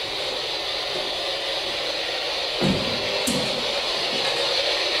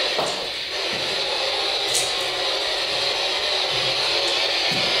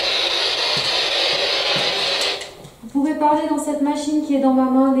 Vous pouvez parler dans cette machine qui est dans ma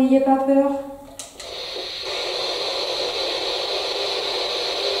main, n'ayez pas peur.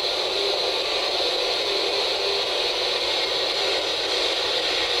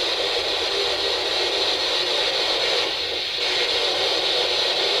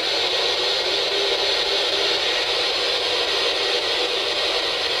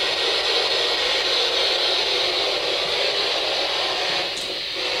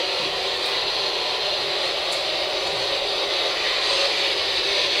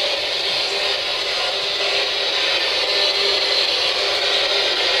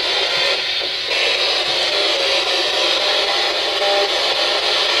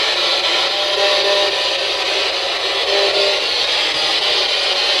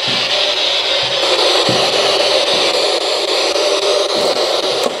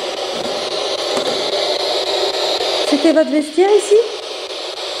 C'était votre vestiaire ici?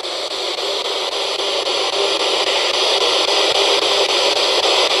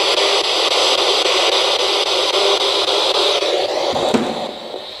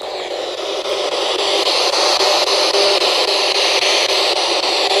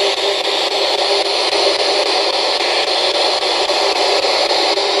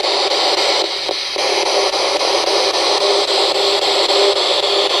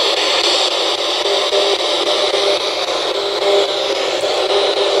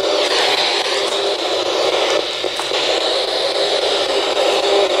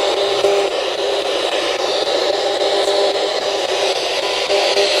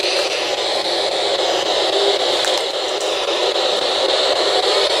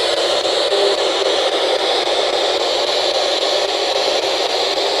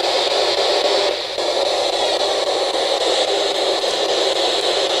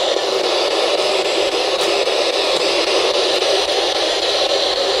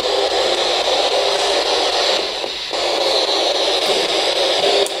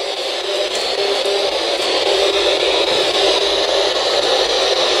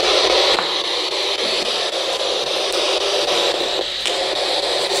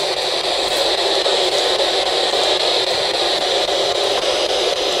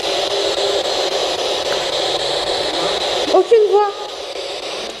 Aucune voix.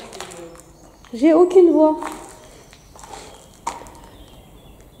 J'ai aucune voix.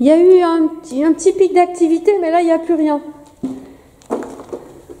 Il y a eu un petit pic d'activité, mais là, il n'y a plus rien.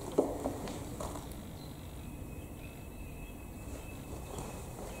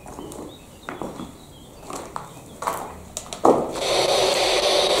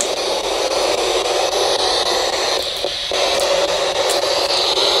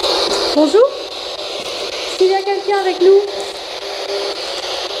 Bonjour. Est-ce qu'il y a quelqu'un avec nous?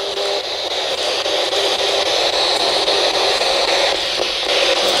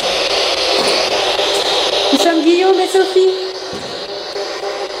 Nous sommes Guillaume et Sophie.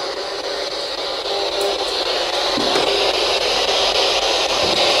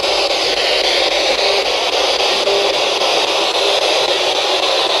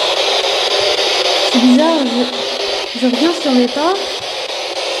 C'est bizarre, je reviens sur mes pas.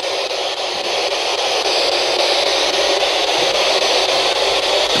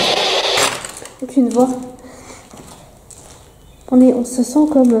 Aucune voix. On se sent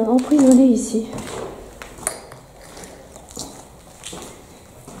comme emprisonné ici.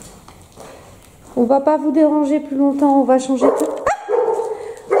 On va pas vous déranger plus longtemps, on va changer de...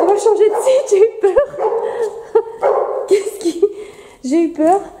 Ah, on va changer de site, j'ai eu peur. Qu'est-ce qui... J'ai eu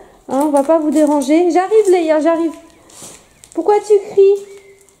peur. Hein, on va pas vous déranger. J'arrive Léa, j'arrive. Pourquoi tu cries?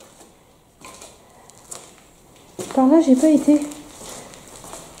 Par là, j'ai pas été.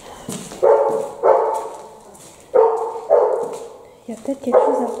 Il y a peut-être quelque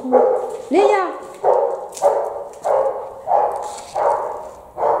chose à prendre. Léa!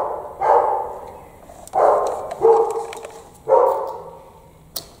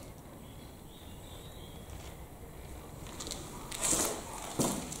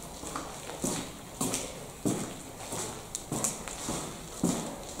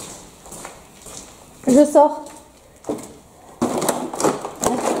 Je sors.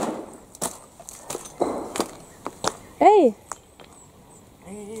 Hey!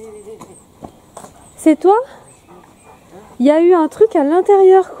 C'est toi? Il y a eu un truc à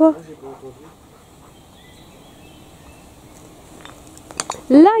l'intérieur, quoi.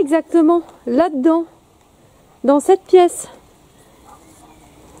 Là, exactement. Là-dedans. Dans cette pièce.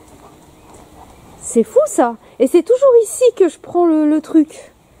 C'est fou, ça. Et c'est toujours ici que je prends le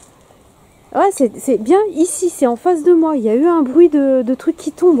truc. Ouais, c'est bien ici. C'est en face de moi. Il y a eu un bruit de truc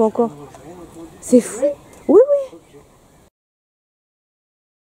qui tombe encore. C'est fou. Oui, oui.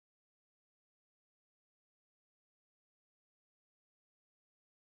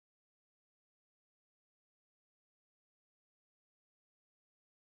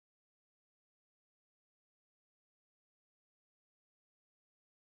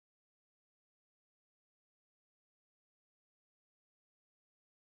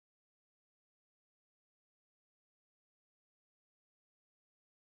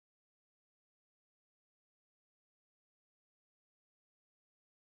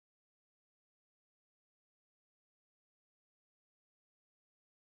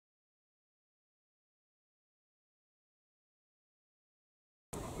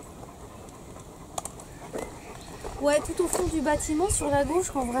 Ouais, tout au fond du bâtiment, sur la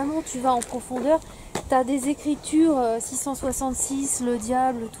gauche, quand vraiment tu vas en profondeur, tu as des écritures 666, le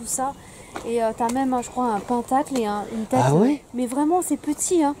diable, tout ça. Et tu as même, je crois, un pentacle et une tête. Ah ouais? Mais vraiment, c'est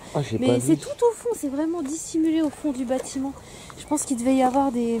petit. Hein. Ah, j'ai pas Mais vu. c'est tout au fond, c'est vraiment dissimulé au fond du bâtiment. Je pense qu'il devait y avoir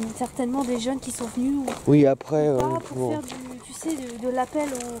certainement des jeunes qui sont venus Oui, après. pour faire tu sais, de l'appel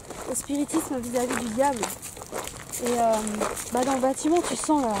au spiritisme vis-à-vis du diable. Et dans le bâtiment, tu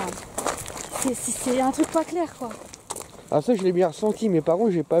sens là. C'est un truc pas clair, quoi. Ah, ça, je l'ai bien ressenti, mais par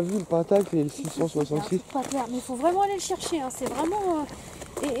contre, j'ai pas vu le pentacle et le 666. C'est un truc pas clair, mais il faut vraiment aller le chercher. Hein. C'est vraiment.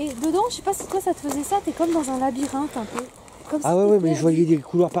 Et dedans, je sais pas si toi ça te faisait ça, t'es comme dans un labyrinthe un peu. Comme Ah ouais, mais je voyais des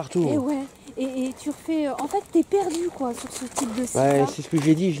couloirs partout. Et ouais. Et tu refais. En fait, t'es perdu quoi sur ce type de site. Ouais, c'est ce que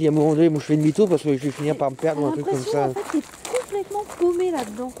j'ai dit. Je dis à un moment donné, moi je fais demi-tour parce que je vais finir par me perdre ou un truc comme ça. En fait, t'es complètement paumé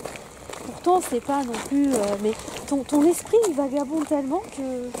là-dedans. Pourtant, c'est pas non plus. Mais ton esprit il vagabonde tellement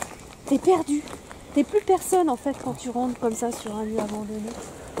que t'es perdu. T'es plus personne en fait quand tu rentres comme ça sur un lieu abandonné.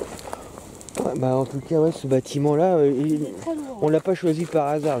 Ouais, bah en tout cas, ouais, ce bâtiment-là, Très lourd, on l'a pas choisi par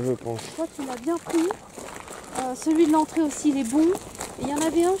hasard, je pense. Toi, tu l'as bien pris. Celui de l'entrée aussi, il est bon. Il y en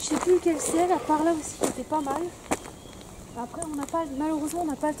avait un, je sais plus lequel c'est, là par là aussi, qui était pas mal. Après, malheureusement, on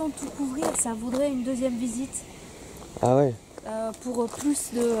n'a pas le temps de tout couvrir. Ça voudrait une deuxième visite. Ah ouais. Pour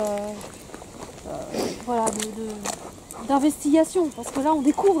plus d'investigation. Parce que là, on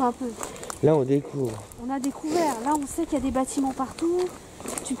découvre un peu. Là, on découvre. On a découvert. Là, on sait qu'il y a des bâtiments partout.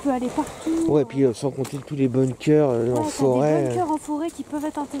 Tu peux aller partout. Ouais, puis sans compter tous les bunkers en forêt. Des bunkers en forêt qui peuvent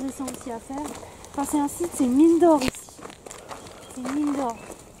être intéressants aussi à faire. Enfin, c'est un site, c'est une mine d'or ici. C'est une mine d'or.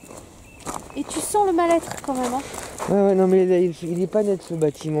 Et tu sens le mal-être quand même. Hein. Ouais, non, mais là, il est pas net ce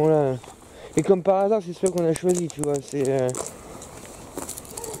bâtiment-là. Et comme par hasard, c'est celui qu'on a choisi, tu vois.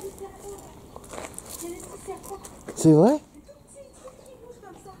 C'est vrai?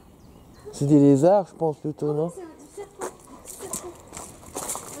 C'est des lézards, je pense, plutôt, non?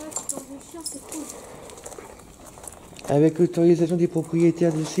 Avec l'autorisation des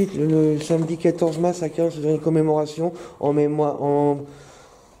propriétaires du site, le samedi 14 mars à 15h, c'est une commémoration en mémoire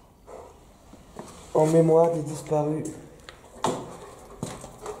des disparus.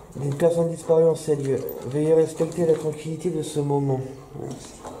 Des personnes disparues en ces lieux. Veuillez respecter la tranquillité de ce moment.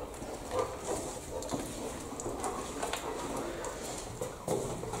 Merci.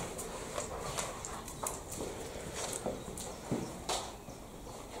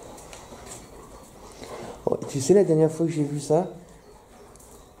 Tu sais la dernière fois que j'ai vu ça,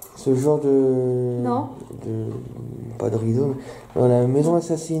 ce genre de... Non. Pas de rideau, mais dans la maison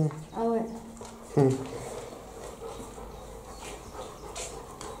assassine. Ah ouais.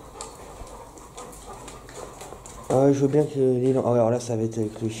 Ah, je veux bien que les... Alors là, ça va être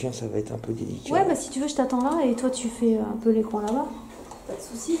avec le chien, ça va être un peu délicat. Ouais, bah si tu veux, je t'attends là et toi tu fais un peu l'écran là-bas. Pas de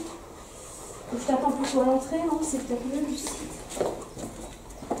soucis. Je t'attends plutôt à l'entrée, non? C'est peut-être mieux du site.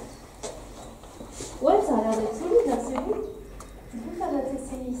 Ouais, ça a l'air d'être solide là, c'est bon. Tu peux faire de la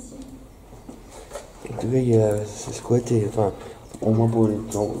tester ici. En tout cas, c'est squatté, enfin, au moins pour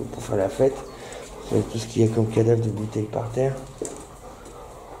faire la fête. C'est tout ce qu'il y a comme cadavre de bouteilles par terre.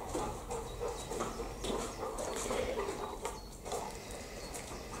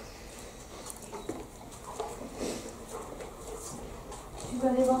 Tu peux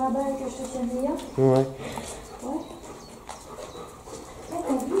aller voir là-bas et que je te tienne les liens? Ouais. Ouais.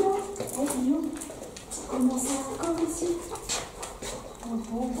 T'as vu là? Guillaume, comment c'est encore ici?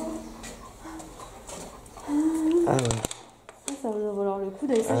 Ah ouais. Ça va valoir le coup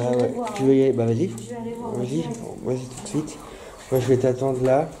d'aller Ah ouais. voir. Tu veux y aller? Bah vas-y. Je vais aller voir. Vas-y tout de suite. Moi je vais t'attendre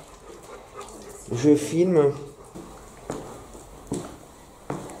là. Je filme.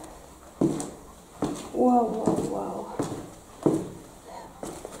 Waouh.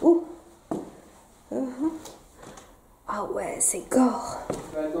 Oh. Ah ouais, c'est gore.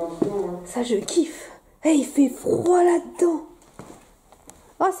 Fais attention, hein. Ça, je kiffe. Hey, il fait froid là-dedans.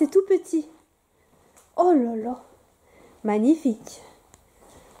 Oh, c'est tout petit. Oh là là. Magnifique.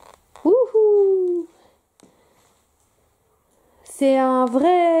 Wouhou. C'est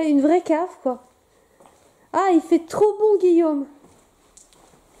une vraie cave, quoi. Ah, il fait trop bon, Guillaume.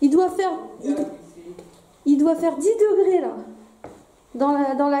 Il doit faire 10 degrés, là.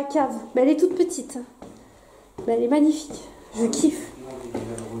 Dans la cave. Mais elle est toute petite. Mais elle est magnifique. Je kiffe.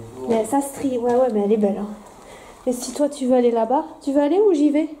 Mais ça se trie. Ouais, mais elle est belle. Hein. Et si toi, tu veux aller là-bas, tu veux aller ou j'y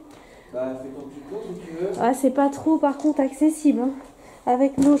vais? Bah, fais ton petit tour si tu veux. Ah, c'est pas trop, par contre, accessible. Hein.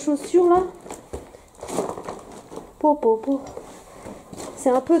 Avec nos chaussures, là. Po. C'est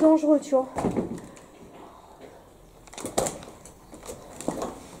un peu dangereux, tu vois.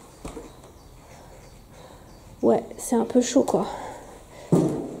 Ouais, c'est un peu chaud, quoi.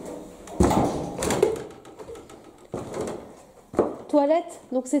 toilettes,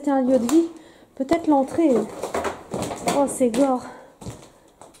 donc c'était un lieu de vie. Peut-être l'entrée. Oh, c'est gore.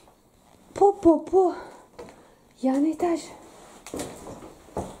 Po. Il y a un étage.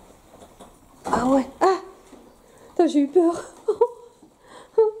 Ah ouais. Ah! Attends, j'ai eu peur.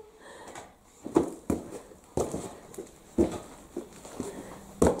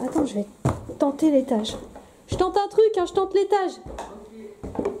 Attends, je vais tenter l'étage. Je tente un truc, hein, je tente l'étage.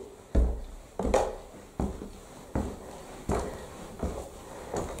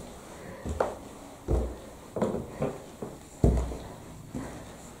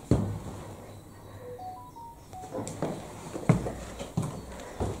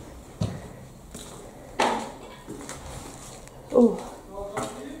 Oh.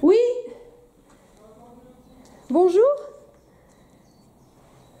 Oui? Bonjour?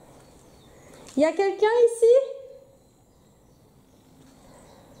 Il y a quelqu'un ici?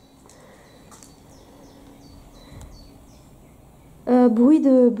 Bruit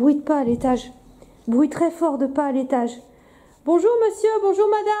de pas à l'étage. Bruit très fort de pas à l'étage. Bonjour monsieur, bonjour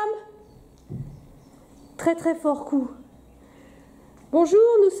madame. Très très fort coup. Bonjour,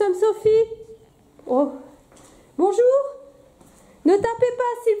 nous sommes Sophie. Oh. Bonjour. Ne tapez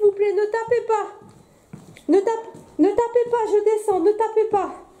pas s'il vous plaît, ne tapez pas. Ne tapez pas, je descends, ne tapez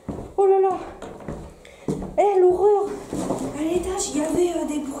pas. Oh là là. Eh, l'horreur. À l'étage, il y avait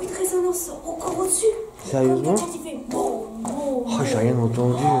des bruits de résonance encore au-dessus. Sérieusement? Comme quelqu'un qui fait boum, boum. Oh, j'ai rien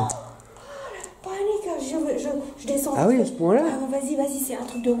entendu. Panique, je descends. Ah oui, à ce point-là? Vas-y, c'est un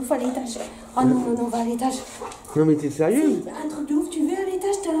truc de ouf à l'étage. Oh non, va à l'étage. Non mais t'es sérieuse? Un truc de ouf, tu veux à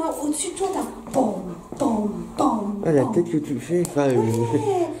l'étage, t'as là, au-dessus de toi, t'as boum. Ah, la tête que tu fais. Enfin,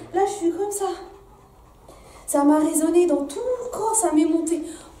 Ouais, là, je suis comme ça. Ça m'a résonné dans tout le corps, ça m'est monté.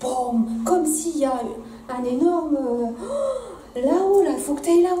 Boum, comme s'il y a un énorme... là-haut, là, faut que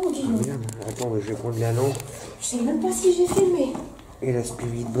t'ailles là-haut, Guillaume. Regarde, attends, je vais prendre la lampe. Je sais même pas si j'ai filmé. Et la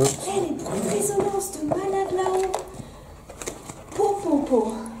spirit box. Eh, les bruits de résonance de malade là-haut.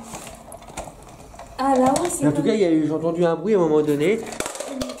 Po. Ah, là-haut, c'est... En tout cas, j'ai entendu un bruit à un moment donné.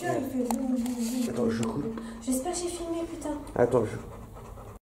 Mon cœur, il fait boum. Attends, je coupe. J'espère que j'ai filmé, putain. Attends, je...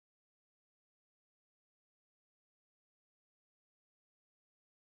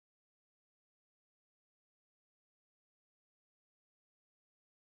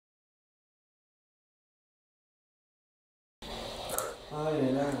 Ah, elle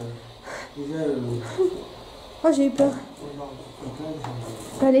est là. Déjà, Oh, j'ai eu peur.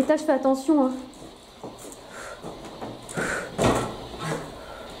 À l'étage, fais attention, hein.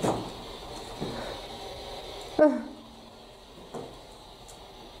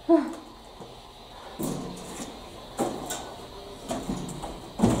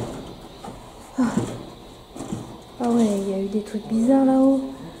 Ah ouais, il y a eu des trucs bizarres là-haut.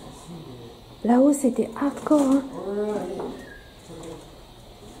 Là-haut, c'était hardcore, hein.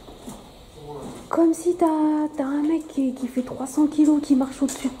 Comme si t'as un mec qui fait 300 kilos qui marche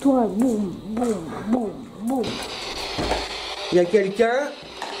au-dessus de toi. Boum. il y a quelqu'un.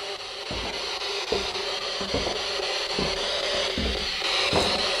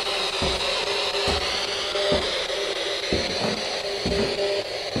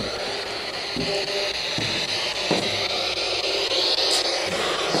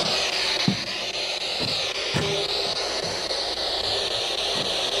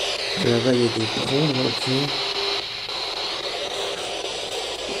 Là-bas, il y a des trombes aussi.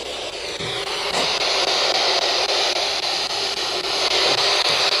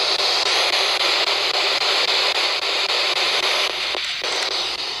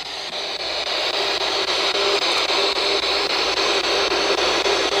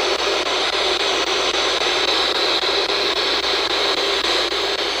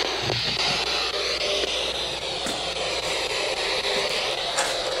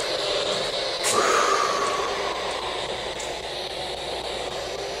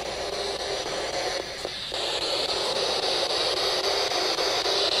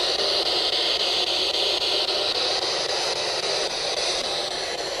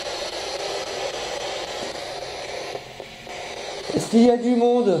 Est-ce qu'il y a du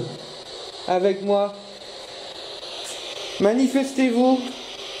monde avec moi? Manifestez-vous.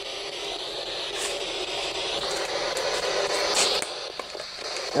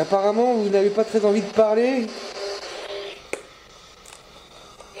 Apparemment, vous n'avez pas très envie de parler.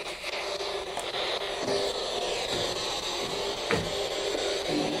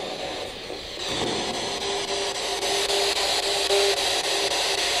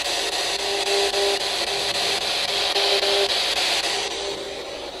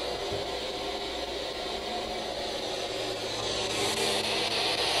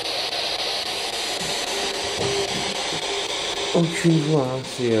 aucune voix, hein.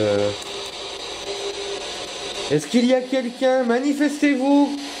 C'est... Est-ce qu'il y a quelqu'un?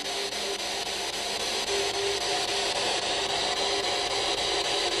 Manifestez-vous!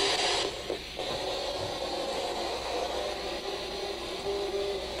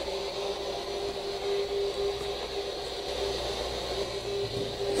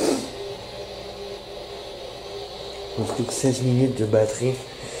 Il me plus que 16 minutes de batterie.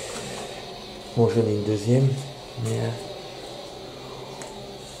 Bon, j'en ai une deuxième, mais...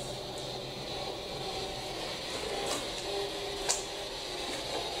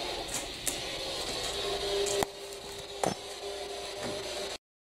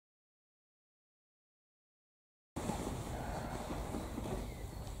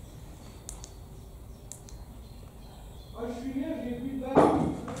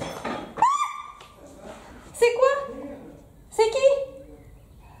 C'est quoi? C'est qui?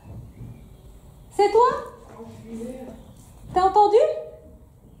 C'est toi? T'as entendu?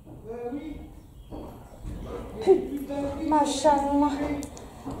 Putain, machallah.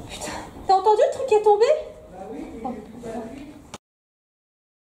 Putain, t'as entendu le truc qui est tombé? Oh, putain.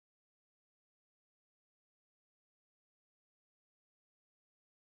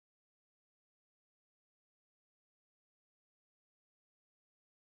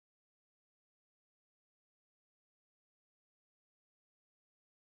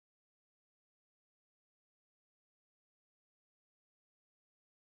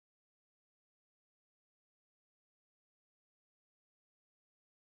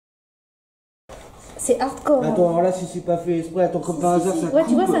 C'est hardcore. Attends, alors là, si c'est pas fait exprès, attends, comme par hasard, ça ouais, coupe.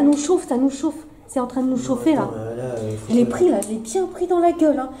 tu vois, ça nous chauffe, ça nous chauffe. C'est en train de nous chauffer là. Je l'ai pris là, je l'ai bien pris dans la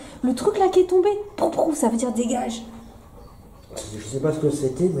gueule. Hein. Le truc là qui est tombé, prou, ça veut dire dégage. Je sais pas ce que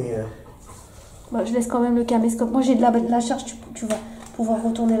c'était, mais... Bah, je laisse quand même le caméscope. Moi j'ai de la charge, tu vas pouvoir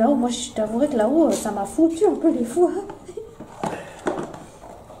retourner là-haut. Moi je t'avouerai que là-haut, ça m'a foutu un peu les fois.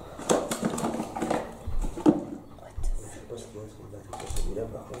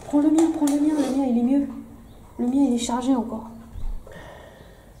 Prends le mien, le mien il est mieux. Le mien il est chargé encore.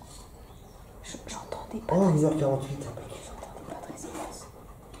 J'entendais pas. Oh, 1h48. J'entendais pas de résonance.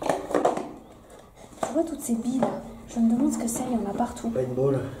 Tu vois toutes ces billes là? Je me demande ce que c'est, il y en a partout.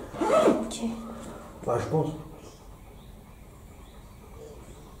 Paintball. Ok. Bah, je pense.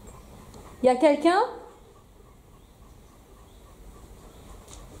 Y a quelqu'un?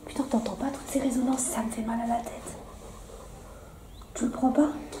 Putain, t'entends pas toutes ces résonances, ça me fait mal à la tête. Tu le prends pas?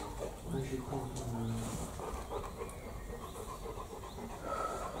 Ouais, je crois.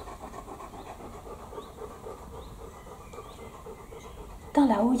 Putain,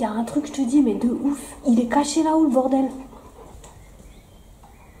 là-haut, il y a un truc, je te dis, mais de ouf. Il est caché là-haut, le bordel.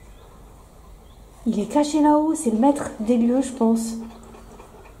 Il est caché là-haut, c'est le maître des lieux, je pense.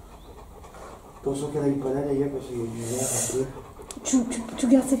 Attention qu'elle n'aille pas là, d'ailleurs, parce qu'il y a du verre un peu. Tu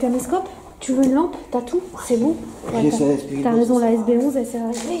gardes ces caméscopes? Tu veux une lampe? T'as tout? C'est bon? Ouais, t'as raison, la SB11, elle sert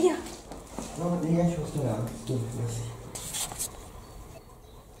à rien. Les gars! Non, les gars, je reste là. Hein. Merci.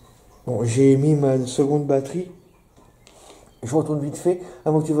 Bon, j'ai mis ma seconde batterie. Je retourne vite fait,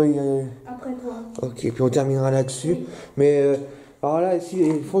 avant que tu veuilles... Après toi. Ok, puis on terminera là-dessus. Oui. Mais, alors là, ici,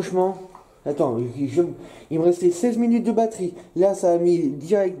 franchement... Attends, il me restait 16 minutes de batterie. Là, ça a mis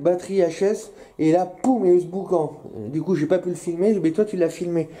direct batterie HS. Et là, poum, il y a eu ce boucan. Du coup, j'ai pas pu le filmer, mais toi, tu l'as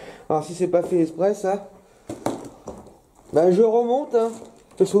filmé. Alors, si c'est pas fait exprès, ça... Ben, je remonte, hein.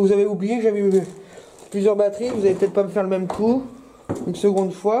 Parce que vous avez oublié que j'avais eu plusieurs batteries. Vous allez peut-être pas me faire le même coup. Une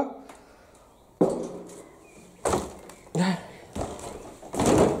seconde fois.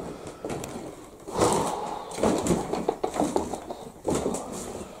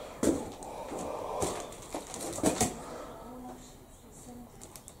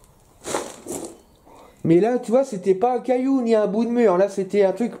 Mais là, tu vois, c'était pas un caillou ni un bout de mur. Là, c'était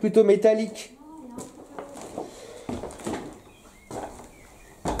un truc plutôt métallique.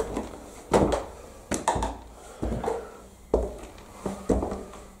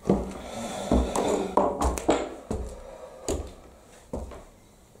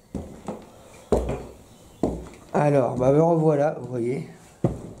 Alors, bah me revoilà, vous voyez.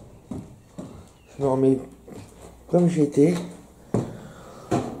 Je me remets comme j'étais.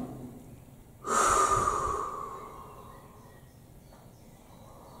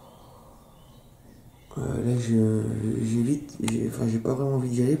 Là, j'évite, j'ai pas vraiment envie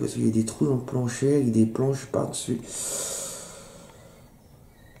d'y aller parce qu'il y a des trous dans le plancher avec des planches par-dessus.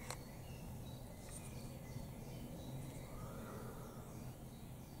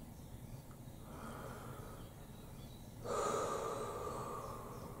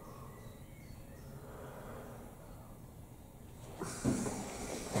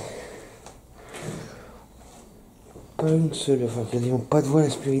 pas une seule, enfin quasiment pas de voix à la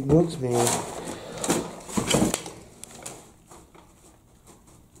spirit box, mais...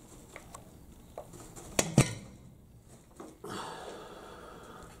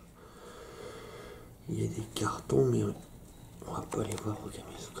 Il y a des cartons, mais on va pas les voir au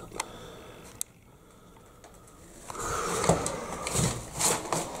caméscope.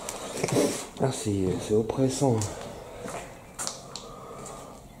 Ah, c'est oppressant.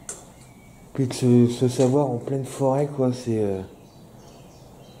 Puis de se savoir en pleine forêt, quoi, c'est...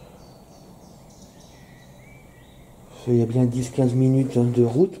 Il y a bien 10-15 minutes de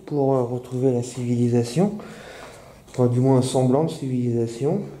route pour retrouver la civilisation. Enfin, du moins un semblant de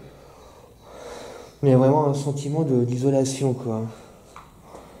civilisation. Mais il y a vraiment un sentiment d'isolation, quoi.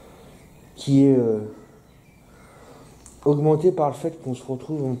 Qui est augmenté par le fait qu'on se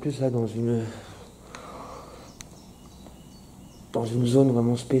retrouve en plus là dans une zone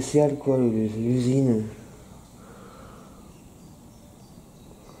vraiment spéciale, quoi, l'usine.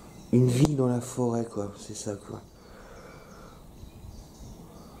 Une ville dans la forêt, quoi, c'est ça, quoi.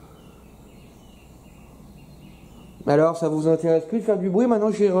 Alors, ça vous intéresse plus de faire du bruit?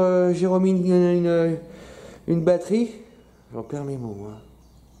 Maintenant, j'ai remis une batterie. J'en perds mes mots, hein.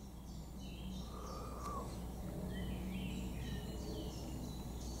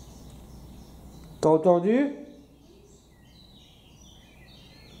 T'as entendu?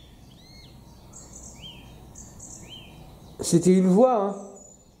 C'était une voix, hein.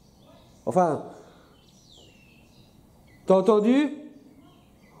 Enfin, t'as entendu?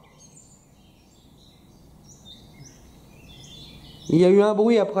 Il y a eu un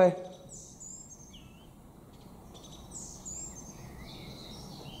bruit après.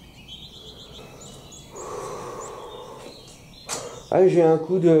 Ah, j'ai un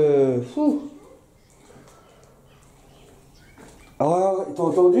coup de... Fou. Alors, t'as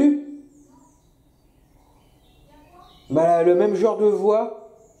entendu? Bah, le même genre de voix.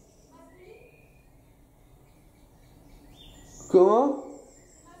 Comment?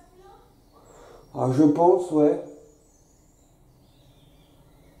 Ah, je pense, ouais.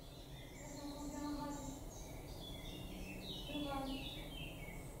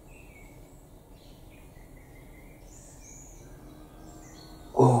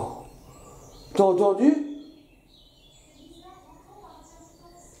 Oh. T'as entendu?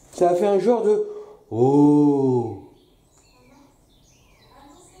 Ça a fait un genre de... Oh.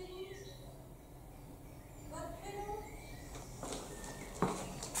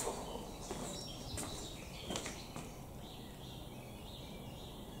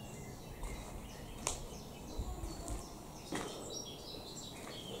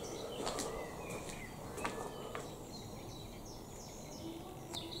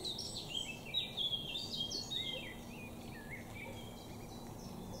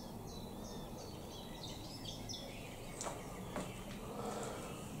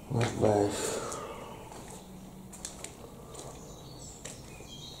 Ouais, bref.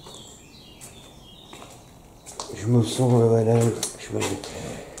 Je me sens... voilà.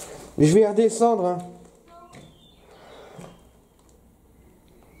 Je vais redescendre, hein.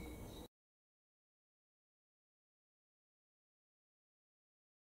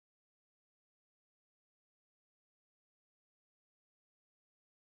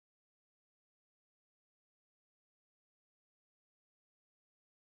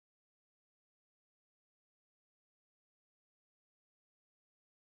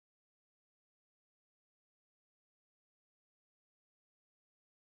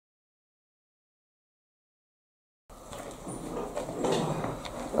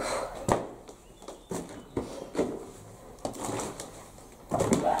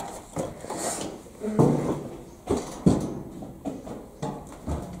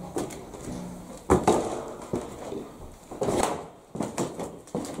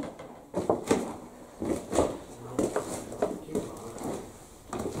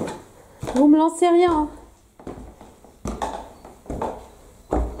 Vous me lancez rien.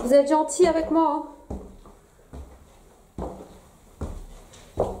 Vous êtes gentil avec moi, hein.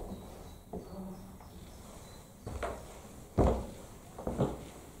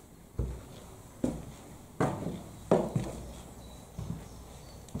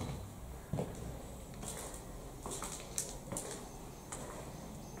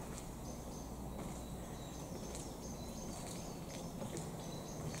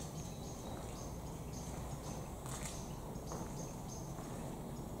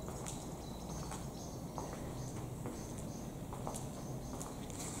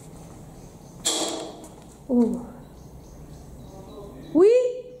 Oh. Oui?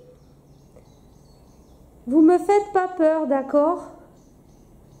 Vous me faites pas peur, d'accord?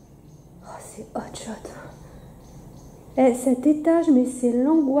 Oh, c'est hot shot. Eh, cet étage, mais c'est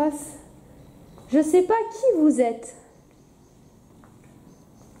l'angoisse. Je sais pas qui vous êtes.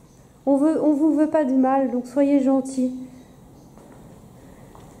 On vous veut pas du mal, donc soyez gentils.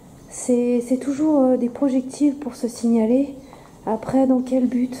 C'est toujours des projectiles pour se signaler. Après, dans quel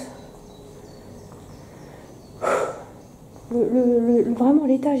but? Vraiment,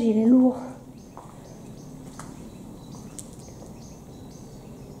 l'étage, il est lourd.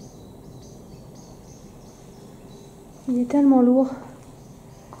 Il est tellement lourd.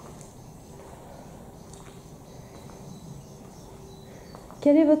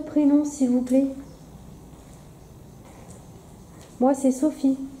 Quel est votre prénom, s'il vous plaît? Moi, c'est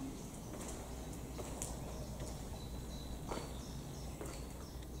Sophie.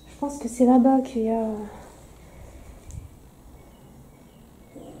 Je pense que c'est là-bas qu'il y a...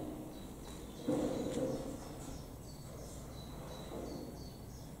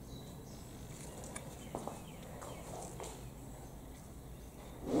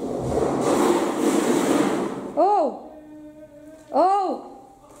 Oh! Oh!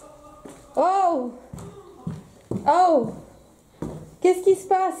 Oh! Oh! Qu'est-ce qui se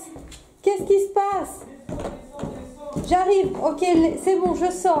passe? Qu'est-ce qui se passe? J'arrive. Ok, c'est bon,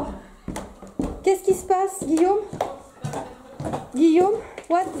 je sors. Qu'est-ce qui se passe, Guillaume? Guillaume?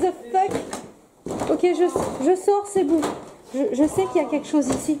 What the fuck? Ok, je sors, c'est bon. Je sais qu'il y a quelque chose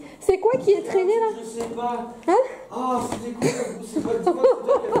ici. C'est quoi qui est traîné là? Je sais pas. Hein? Oh, c'était quoi? C'est pas toi.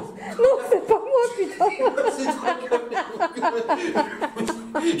 Non, c'est pas moi, putain. C'est toi.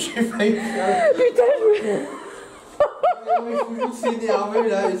 J'ai failli faire. Putain, je... Je me suis énervé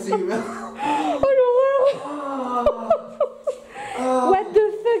là. Oh l'horreur. What the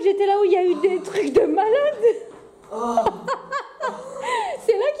fuck? J'étais là où il y a eu des trucs de malade.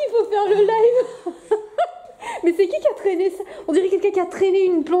 C'est là qu'il faut faire le live. Mais c'est qui a traîné ça? On dirait quelqu'un qui a traîné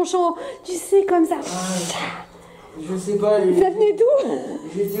une planche en... Tu sais, comme ça. Je sais pas. Ça venait d'où?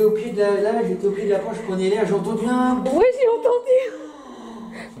 J'étais au pied de la... j'étais au pied de la planche, je prenais l'air, j'ai entendu un... Ouais, j'ai entendu.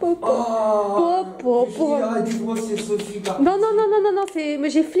 Dis-moi que c'est Sophie par Non, mais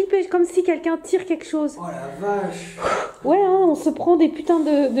j'ai flippé comme si quelqu'un tire quelque chose. Oh la vache. Ouais, hein, on se prend des putains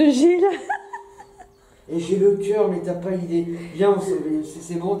de jet là. Et j'ai le cœur, mais t'as pas idée. Viens,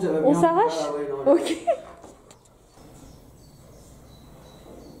 c'est bon. On s'arrache? Ouais, ok.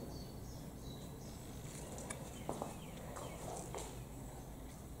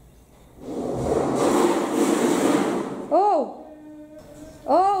 Oh!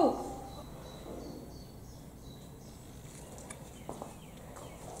 Oh!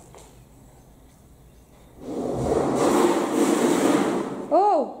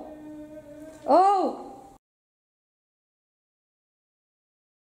 Oh! Oh!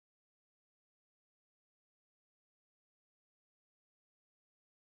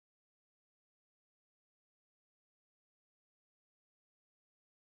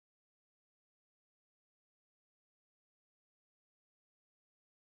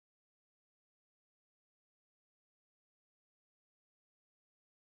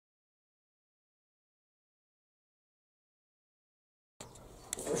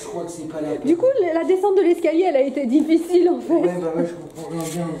 Je crois que c'est pas la... Du coup, la descente de l'escalier, elle a été difficile en fait. Ouais, bah ouais, je comprends bien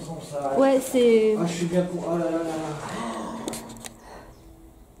le sens ça. Ouais, c'est... Ah, je suis bien pour... Oh là là là.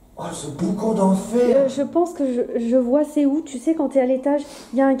 Oh, ce boucan d'enfer. Je pense que je vois c'est où. Tu sais, quand tu es à l'étage,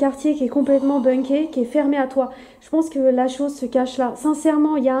 il y a un quartier qui est complètement bunké, qui est fermé à toi. Je pense que la chose se cache là.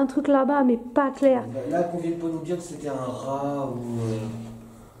 Sincèrement, il y a un truc là-bas, mais pas clair. Là, qu'on vienne pas nous dire que c'était un rat ou...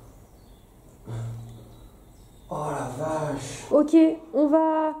 Oh la vache. Ok, on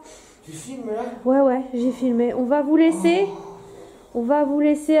va... Tu filmes là? Ouais, j'ai filmé. On va vous laisser. On va vous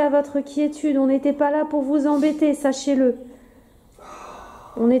laisser à votre quiétude. On n'était pas là pour vous embêter, sachez-le.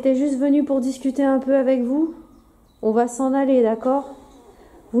 On était juste venus pour discuter un peu avec vous. On va s'en aller, d'accord?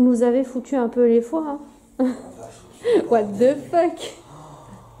 Vous nous avez foutu un peu les foies, hein. What the fuck?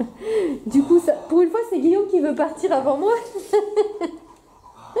 Du coup, ça, pour une fois, c'est Guillaume qui veut partir avant moi.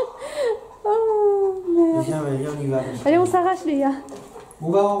 Oh, merde. Viens, on y va. Allez, on s'arrache, les gars.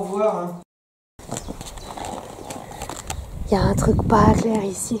 Bon bah, au revoir. Hein. Il y a un truc pas clair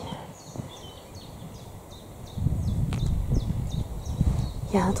ici.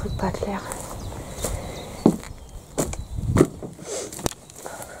 Il y a un truc pas clair.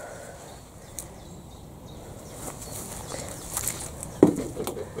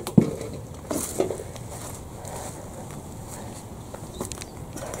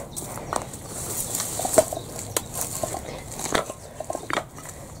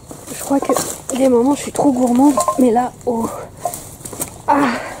 Je crois que des moments je suis trop gourmande, mais là, oh,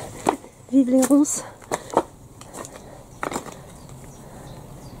 ah, vive les ronces.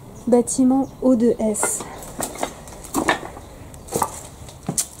 Bâtiment O2S.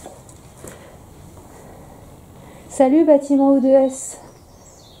 Salut bâtiment O2S.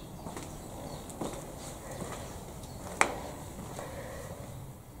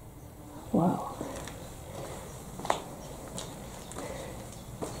 Waouh.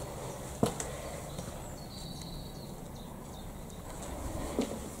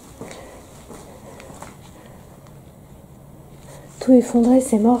 Tout effondré,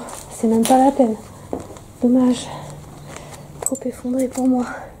 c'est mort. C'est même pas la peine. Dommage. Trop effondré pour moi.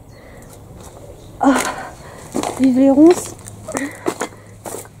 Ah, vive les ronces.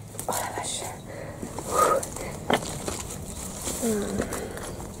 Oh la vache.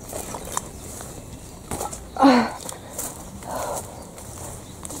 Ah.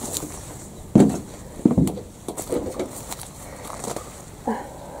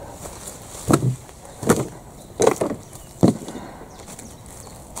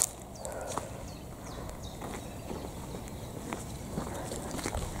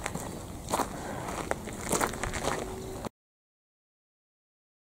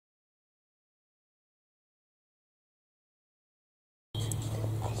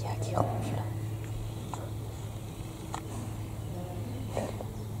 Qui ronfle.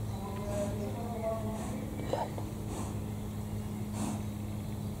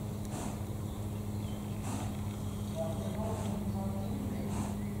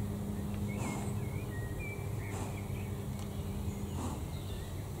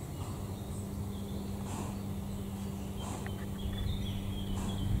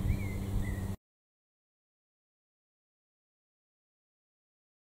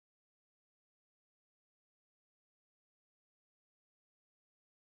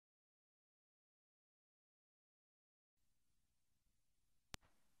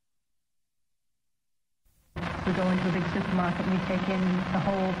 We go into a big supermarket and we take in the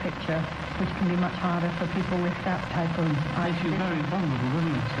whole picture, which can be much harder for people with that type of eye. Makes you very vulnerable,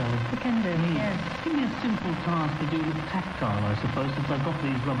 doesn't it, Sally? It can do, yes. Give me a simple task to do with tactile, I suppose, since I've got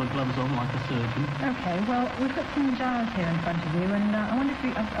these rubber gloves on like a surgeon. Okay, well, we've got some jars here in front of you, and I wonder if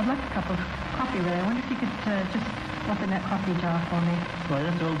I'd like a cup of coffee there. I wonder if you could just drop in that coffee jar for me. Right,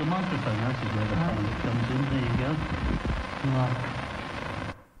 that's all the microphone. That's where the phone comes in. There you go. Right.